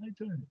saying. I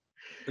enjoyed it.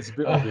 It's a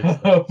bit obvious.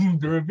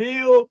 The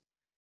reveal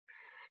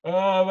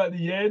at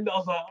the end, I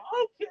was like,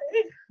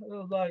 okay. I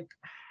was like,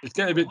 it's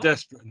getting a bit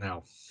desperate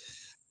now.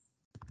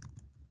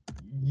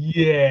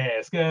 Yeah,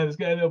 it's getting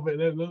a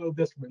little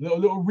desperate, a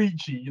little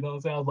reachy. You know what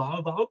I'm saying? I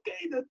was like,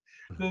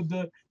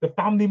 okay, the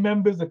family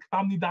members, the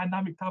family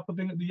dynamic type of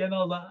thing at the end. I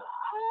was like,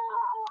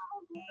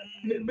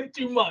 a bit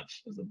too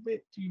much. There's a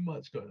bit too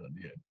much going on at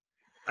the end.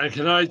 And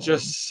can I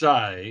just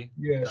say,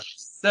 that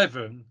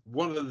 7,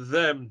 one of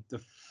them,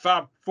 the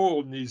Fab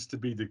Four needs to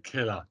be the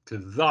killer,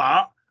 because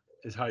that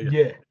is how you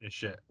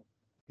finish it.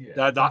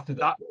 Yeah,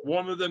 that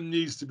one of them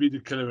needs to be the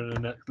killer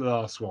in the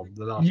last one.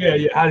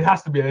 It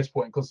has to be at this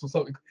point because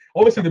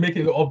obviously they make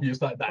it look obvious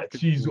that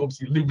she's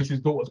obviously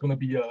Lucas's daughter is going to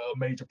be a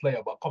major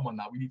player. But come on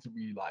now, we need to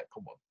be like,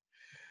 come on,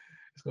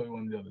 it's going to be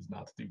one of the others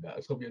now to do that.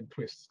 It's going to be a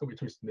twist. It's going to be a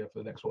twist in there for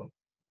the next one.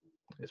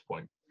 At this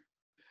point,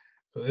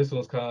 so this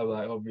one's kind of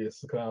like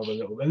obvious, kind of a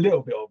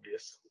little bit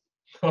obvious.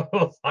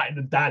 Like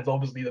the dad's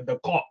obviously the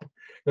cop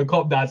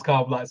dad's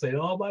kind of like saying,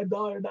 "Oh my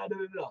daughter, no." I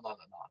was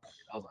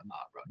like, nah,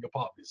 bro, your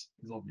part of this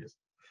is obvious.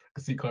 I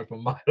can see it coming from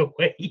a mile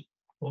away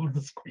from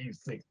the Scream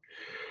 6.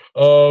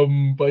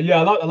 But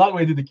yeah, I like the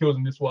way they did the kills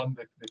in this one.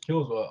 The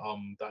kills were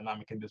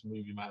dynamic in this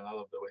movie, man. I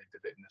love the way they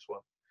did it in this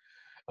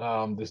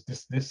one. This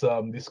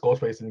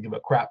Ghostface didn't give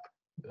a crap.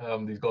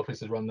 These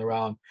Ghostfaces running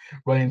around,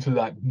 running into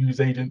like news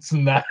agents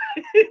and that,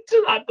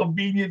 to like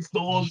convenience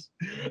stores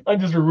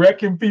and just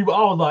wrecking people.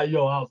 I was like,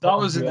 yo, that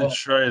was in the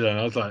trailer.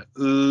 I was like,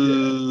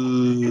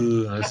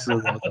 I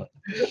still got that.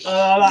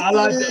 I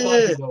liked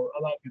it though. I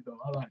liked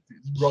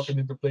it. Just rocking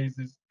into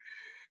places,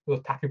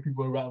 attacking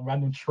people around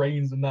random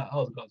trains and that. That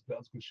was a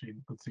good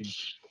scene. Good scene.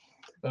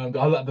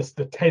 I like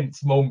the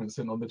tense moments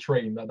on the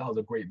train. That was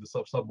a great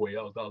subway.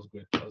 That was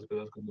good. That was a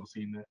good little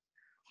scene there.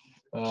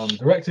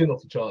 Directing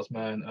off the charts,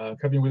 man.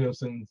 Kevin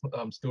Williamson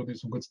still doing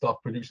some good stuff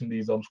producing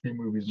these Scream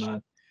movies,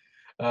 man.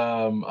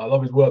 I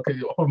love his work.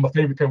 Probably my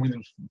favorite Kevin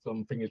Williams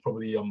thing is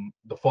probably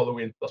The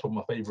Following. That's one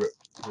of my favorite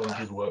one of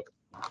his work.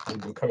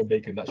 Kevin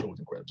Bacon, that show was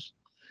incredible.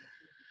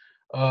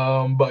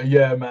 But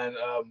yeah, man.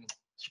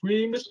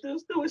 Scream is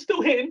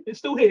still hitting. It's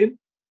still hitting.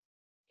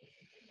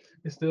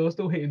 It's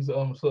still hitting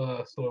story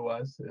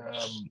wise.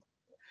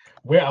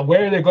 Where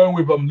are they going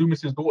with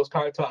Loomis's daughter's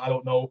character? I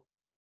don't know.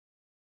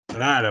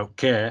 And I don't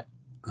care.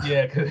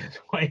 Yeah, because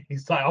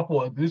it's like I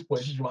thought at this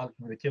point she's about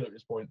to be the killer at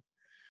this point.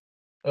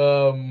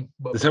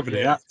 But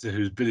the actor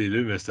who's Billy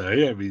Loomis though,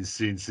 he ain't been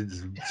seen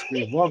since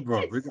Scream 1,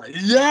 bro. We're like,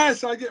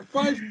 yes, I get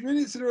 5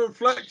 minutes in a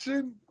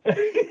reflection.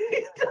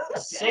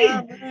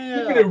 Sam, he's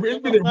been in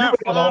Riverdale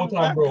the whole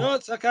time, bro.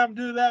 Nuts, I can't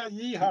do that.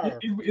 Yeehaw.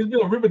 He's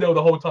been on Riverdale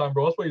the whole time,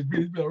 bro. That's why he's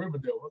been on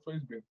Riverdale. That's why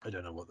he's been. I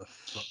don't know what the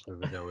fuck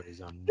Riverdale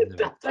is.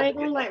 I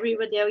don't like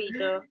Riverdale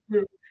either.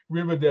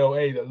 Riverdale,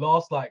 hey, the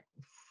last like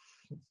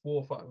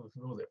 4, 5, what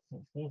was it?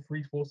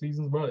 4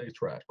 seasons, bro. It's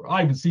trash, bro.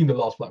 I haven't seen the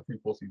last like 3,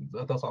 4 seasons.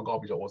 That's how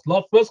garbage it was.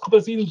 First couple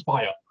of seasons,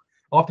 fire.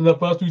 After the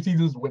first 2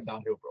 seasons, went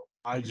downhill, bro.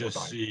 I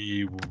just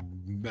see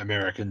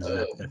Americans in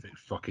their perfect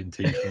fucking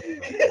teeth.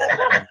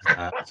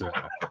 That's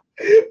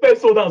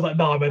all that was like,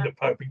 nah, man, the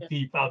perfect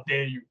teeth. How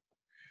dare you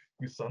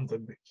sons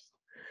of bitches.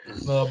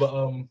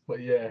 No, but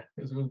yeah,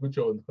 it was a good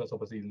show in the first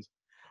couple of seasons.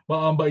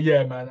 But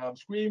yeah, man,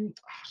 Scream,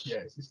 yeah,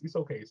 it's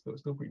okay. It's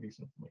still pretty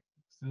decent for me.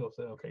 Still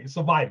okay. It's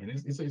surviving.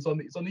 It's on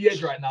the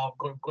edge right now.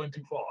 Going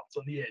too far. It's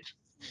on the edge.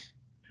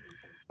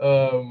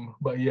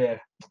 But yeah,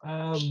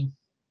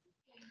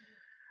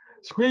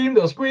 Scream,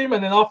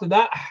 and then after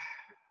that,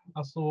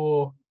 I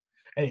saw,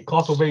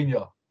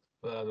 Castlevania,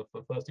 the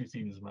first 2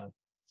 seasons, man,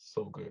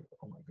 so good.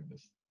 Oh my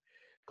goodness,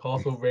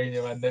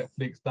 Castlevania and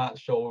Netflix. That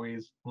show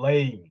is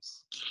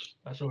flames.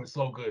 That show is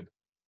so good.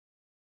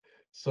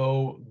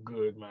 So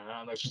good, man. I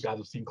don't know if you guys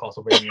have seen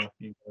Castlevania.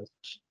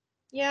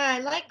 Yeah, I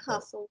like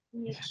Castle.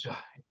 Yeah.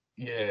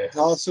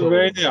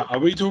 Castlevania. Are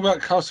we talking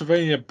about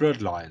Castlevania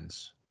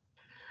Bloodlines?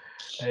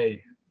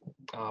 Hey,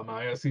 man,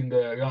 I haven't seen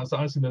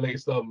the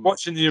latest.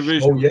 Watching the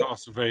original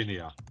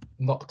Castlevania.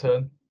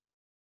 Nocturne.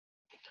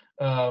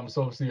 So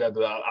obviously you had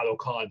the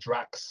Alucard,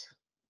 Drax.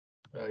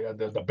 You had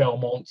the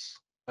Belmonts.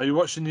 Are you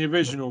watching the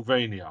original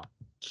Vania?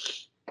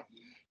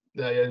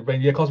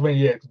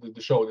 Castlevania,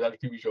 the show, the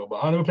TV show.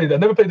 But I never played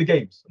the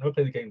games.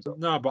 Though.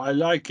 No, but I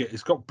like it.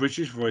 It's got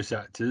British voice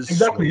actors.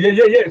 Exactly.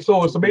 Yeah.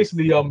 So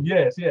basically,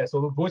 yeah.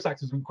 So the voice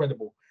actors are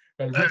incredible.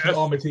 Richard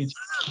Armitage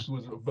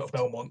was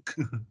Belmont.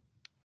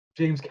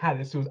 James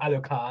Callis was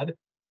Alucard.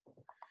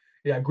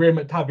 Yeah, Graham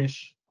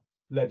McTavish,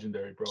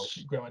 legendary, bro.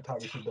 Graham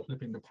McTavish is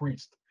the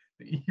priest.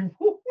 The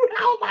evil.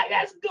 I was like,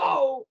 let's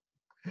go.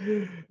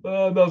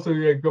 No, so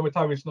yeah, Graham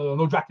McTavish.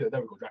 No, Dracula.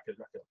 There we go,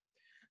 Dracula.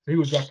 So he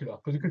was Dracula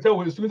because you could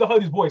tell as soon as I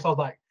heard his voice, I was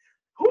like,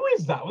 "Who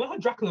is that?" When I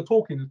heard Dracula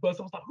talking, this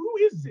person, I was like, "Who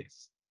is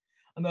this?"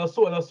 And I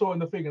saw it in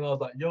the thing, and I was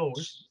like, "Yo,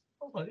 this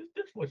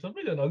voice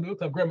familiar." And I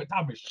looked at Graham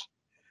McTavish,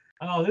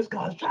 and this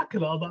guy's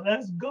Dracula. I was like,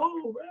 "Let's go,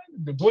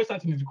 man!" The voice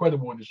acting is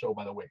incredible in the show,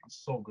 by the way.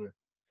 It's so good.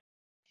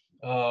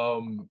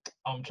 I'm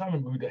trying to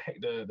remember who the heck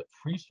the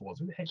priest was.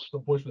 Who the heck was the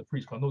voice for the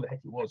priest? I know the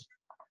heck it was.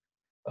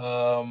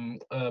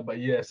 But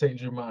yeah, Saint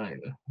Germain.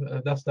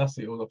 That's it. I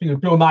think it was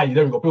Bill Nighy.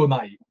 There we go, Bill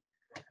Nighy.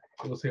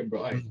 It was him,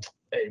 bro.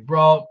 Hey,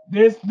 bro,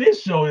 this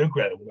show is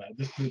incredible, man.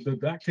 The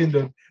acting,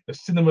 the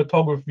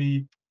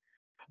cinematography.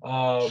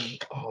 Oh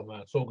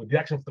man, so good. The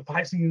action of the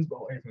fight scenes,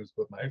 bro. Everything is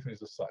good, man. Everything is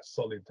just like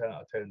solid 10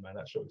 out of 10, man.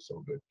 That show is so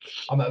good.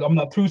 I'm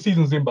not 2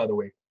 seasons in, by the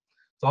way,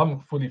 so I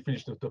haven't fully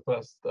finished the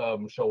first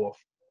show off.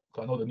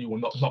 I know the new one,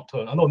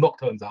 Nocturne. I know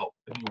Nocturne's out,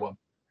 the new one,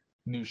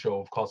 new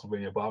show of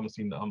Castlevania, but I haven't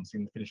seen the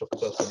finish off the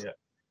first one yet.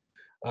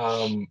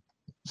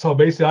 So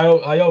basically,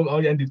 I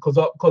ended because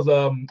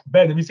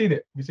Ben, have you seen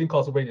it? Have you seen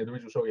Castlevania, the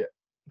original show yet?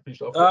 I've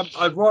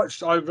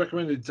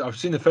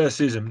seen the first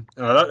season,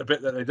 and I like the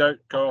bit that they don't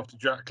go after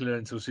Dracula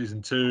until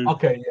season 2.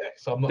 Okay, yeah.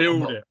 So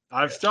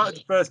I've started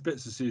the first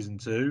bits of season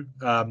 2.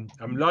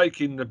 I'm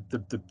liking the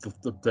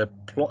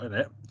plot in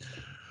it.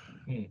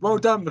 Well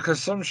done, because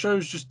some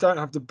shows just don't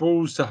have the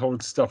balls to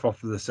hold stuff off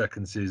for the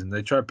second season.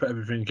 They try to put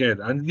everything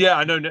in, and yeah,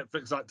 I know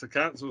Netflix like to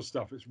cancel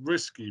stuff. It's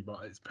risky,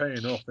 but it's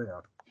paying off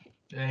here.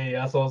 Hey,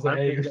 that's what I was like.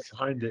 Hey, get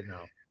behind it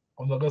now.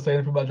 I'm not gonna say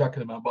anything about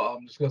Dracula, man, but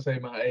I'm just gonna say,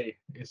 man, hey,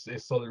 it's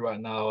solid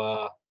right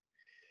now.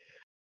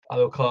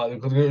 Alucard,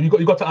 because you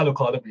got to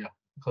Alucard, haven't you?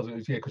 Because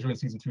you're in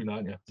season 2 now,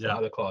 aren't you? So yeah.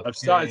 Alucard. I've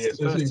started the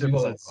first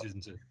episode of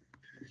season 2.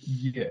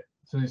 Yeah.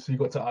 So you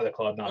got to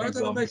Alucard now. Why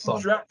don't they make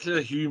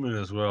Dracula human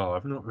as well?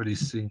 I've not really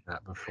seen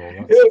that before.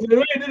 Yeah, they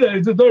really did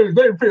it. It's very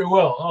pretty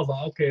well. I was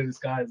like, okay, this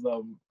guy's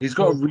he's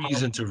got a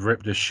reason to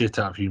rip the shit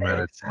out of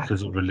humanity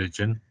because of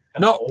religion.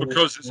 Not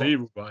because it's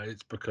evil, but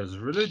it's because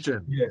of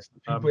religion. Yes,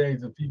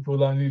 the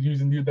people are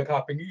using the kind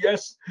of thing.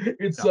 Yes,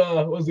 it's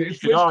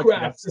it's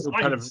witchcraft. It's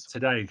relevant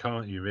today,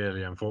 can't you?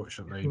 Really,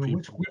 unfortunately,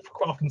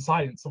 witchcraft and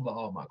science. I'm like,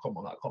 oh man, come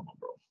on, bro.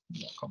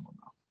 Come on.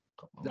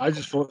 I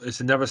just thought it's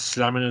another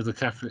slamming of the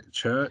Catholic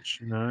Church.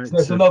 You know,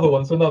 it's another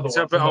one. It's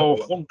a bit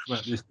old honk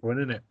at this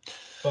point, isn't it?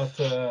 But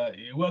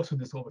it works with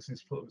this obviously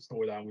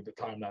storyline with the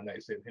timeline that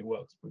it's in. It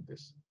works with the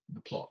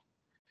plot.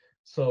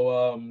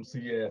 So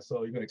yeah,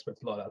 so you're gonna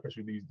expect a lot of that,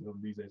 especially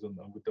these days with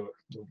the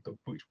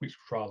witch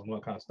trials and all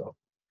that kind of stuff.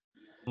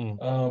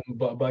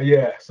 But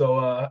yeah,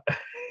 so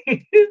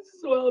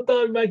it's well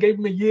done, man. Gave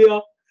him a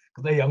year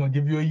because I'm gonna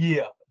give you a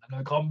year. I'm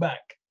gonna come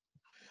back,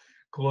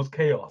 cause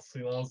chaos.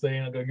 You know what I'm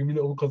saying? I'm gonna give you a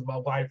little because my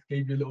wife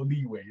gave you a little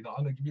leeway. You know,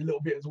 I'm gonna give you a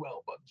little bit as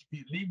well. But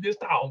leave this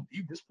town,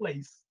 leave this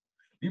place,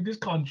 leave this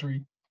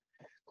country,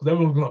 because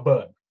everyone's gonna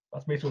burn.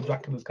 That's basically what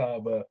Dracula's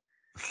kind of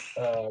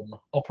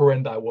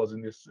operandi was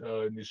in this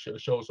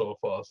show so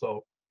far.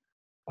 So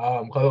I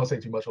don't want to say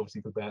too much,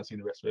 obviously, because I haven't seen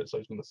the rest of it, so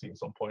he's gonna see it at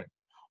some point.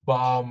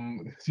 But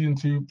season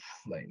 2,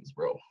 flames,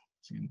 bro.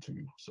 Season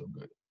 2, so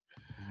good.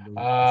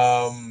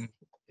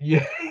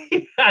 Yeah,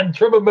 and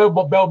Trevor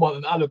Belmont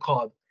and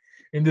Alucard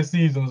in this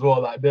season as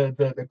well. Like the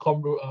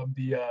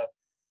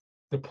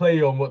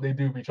play on what they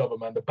do with each other,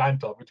 man. The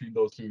banter between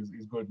those two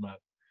is good, man.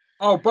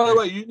 Oh, by the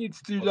way, you need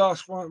to do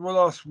last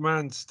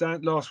one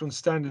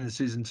standing in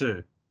season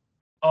 2.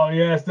 Oh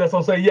yes, that's what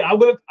I'm saying. Yeah, I'm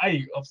gonna.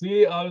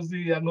 Obviously,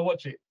 I'm gonna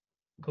watch it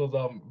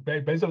because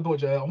Ben's gonna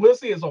watch it. I'm gonna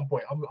see it at some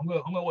point. I'm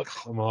gonna watch it.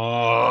 Come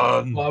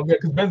on.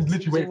 Because Ben's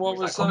literally Season waiting. 1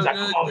 For was me. so good.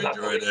 You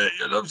enjoyed it.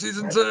 You love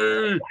season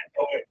 2.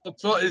 The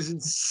plot is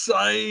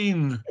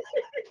insane.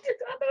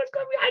 I know it's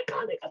gonna be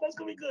iconic. I know it's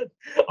gonna be good.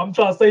 I'm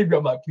trying to save you.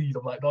 I'm like, please.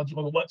 I'm like, don't you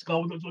want to watch?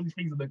 Watch all these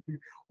things and then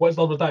watch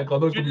all the time. I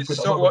know it's You gonna need be to good.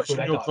 stop watching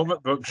your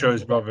comic book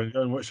shows, brother, and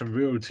go and watch some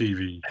real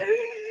TV.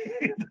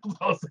 That's what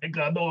I was saying.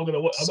 I know I'm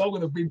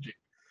gonna binge it.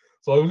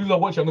 So as soon as I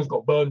watch it, I'm just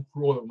gonna burn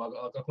through all of them.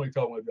 I can't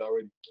tell when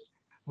already.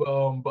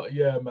 But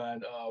yeah,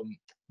 man.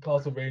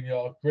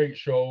 Castlevania, great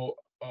show.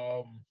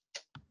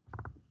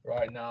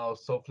 Right now,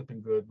 so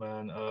flipping good,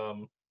 man.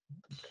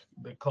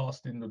 The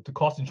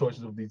casting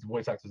choices of these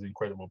voice actors is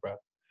incredible, bro.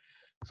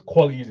 The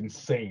quality is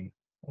insane.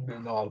 I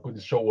didn't know how good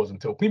this show was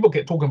until people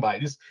get talking about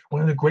it. This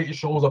one of the greatest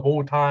shows of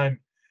all time,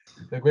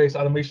 the greatest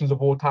animations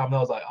of all time. And I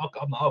was like,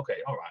 I'm like, okay,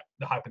 all right,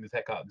 they're hyping this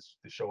heck out this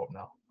show up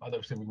now. I've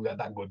never seen it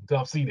that good until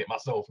I've seen it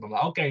myself, and I'm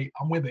like, okay,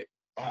 I'm with it.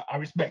 I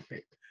respect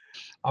it.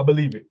 I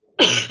believe it.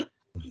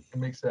 It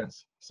makes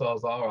sense. So I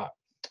was like, all right,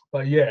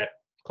 but yeah,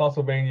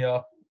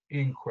 Castlevania,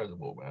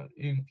 incredible, man,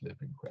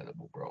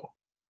 incredible, bro.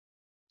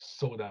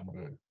 So damn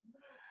good.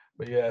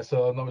 But yeah,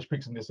 so not much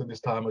fixing this at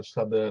this time. I just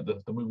had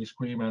the movie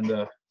Scream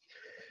and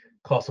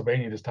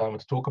Castlevania this time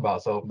to talk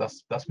about. So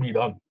that's me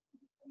done.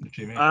 What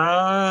do you mean?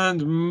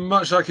 And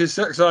much like his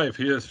sex life,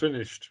 he has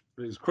finished.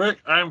 It was quick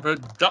and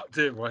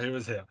productive while he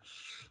was here.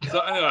 So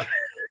anyway.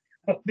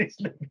 This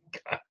little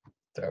guy.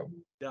 Terrible.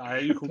 Yeah,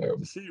 you called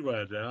the C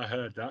word there. I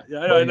heard that.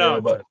 Yeah, But anyway, yeah,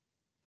 but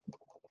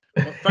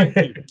thank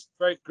you.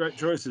 Great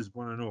choices,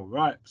 one and all.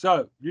 Right.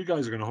 So you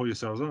guys are going to hold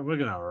yourselves on. We're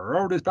going to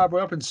roll this bad boy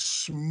up and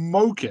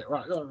smoke it.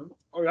 Right.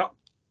 Oh, yeah.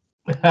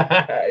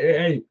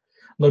 Hey, I'm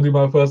gonna do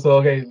my first.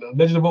 Okay,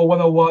 Legend of All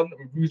 101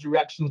 reviews,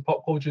 reactions,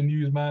 pop culture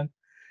news, man.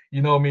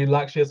 You know me,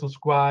 like, share,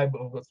 subscribe.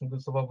 I've got some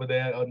good stuff over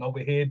there and over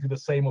here. Do the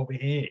same over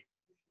here.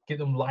 Get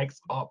them likes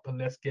up and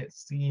let's get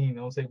seen. You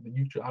know, say the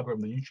YouTube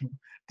algorithm, the YouTube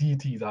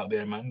DTs out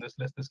there, man. Let's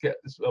get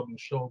this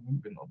show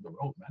moving on the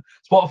road, man.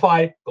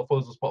 Spotify, go follow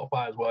us on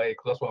Spotify as well,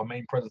 because that's where our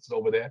main presence is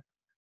over there.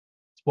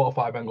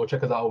 Spotify, man, go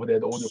check us out over there,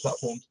 the audio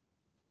platforms.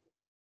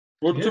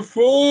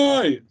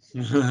 Spotify.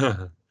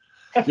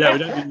 Yeah, we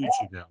don't do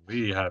YouTube now.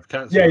 We have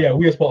cancelled. Yeah,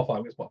 we're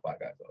Spotify. We're Spotify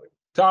guys.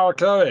 Tara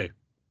Chloe,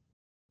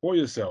 for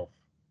yourself.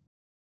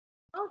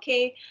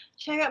 Okay,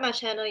 check out my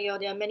channel, yo.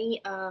 There are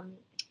many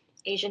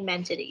Asian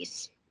men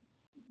titties.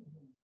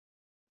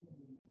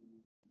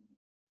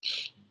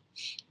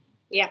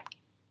 Yeah.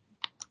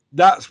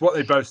 That's what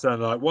they both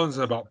sound like. One's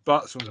about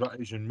butts, one's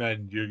about Asian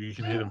men. You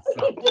can hear them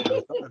flap.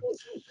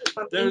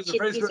 There's a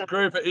Facebook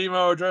group, an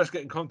email address.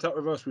 Get in contact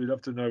with us. We'd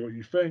love to know what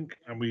you think.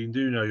 And we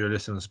do know you're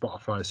listening on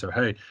Spotify. So,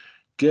 hey,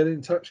 get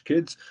in touch,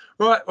 kids.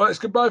 Right, well, it's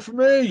goodbye from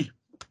me.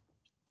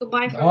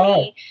 Goodbye from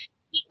me.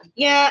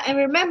 Yeah, and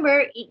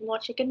remember, eat more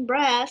chicken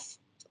breast.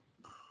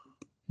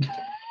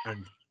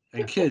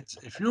 And kids,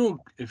 if your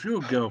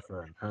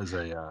girlfriend has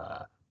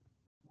a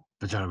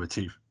vagina with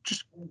teeth,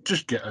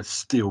 just get a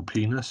steel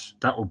penis.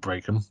 That will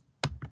break them.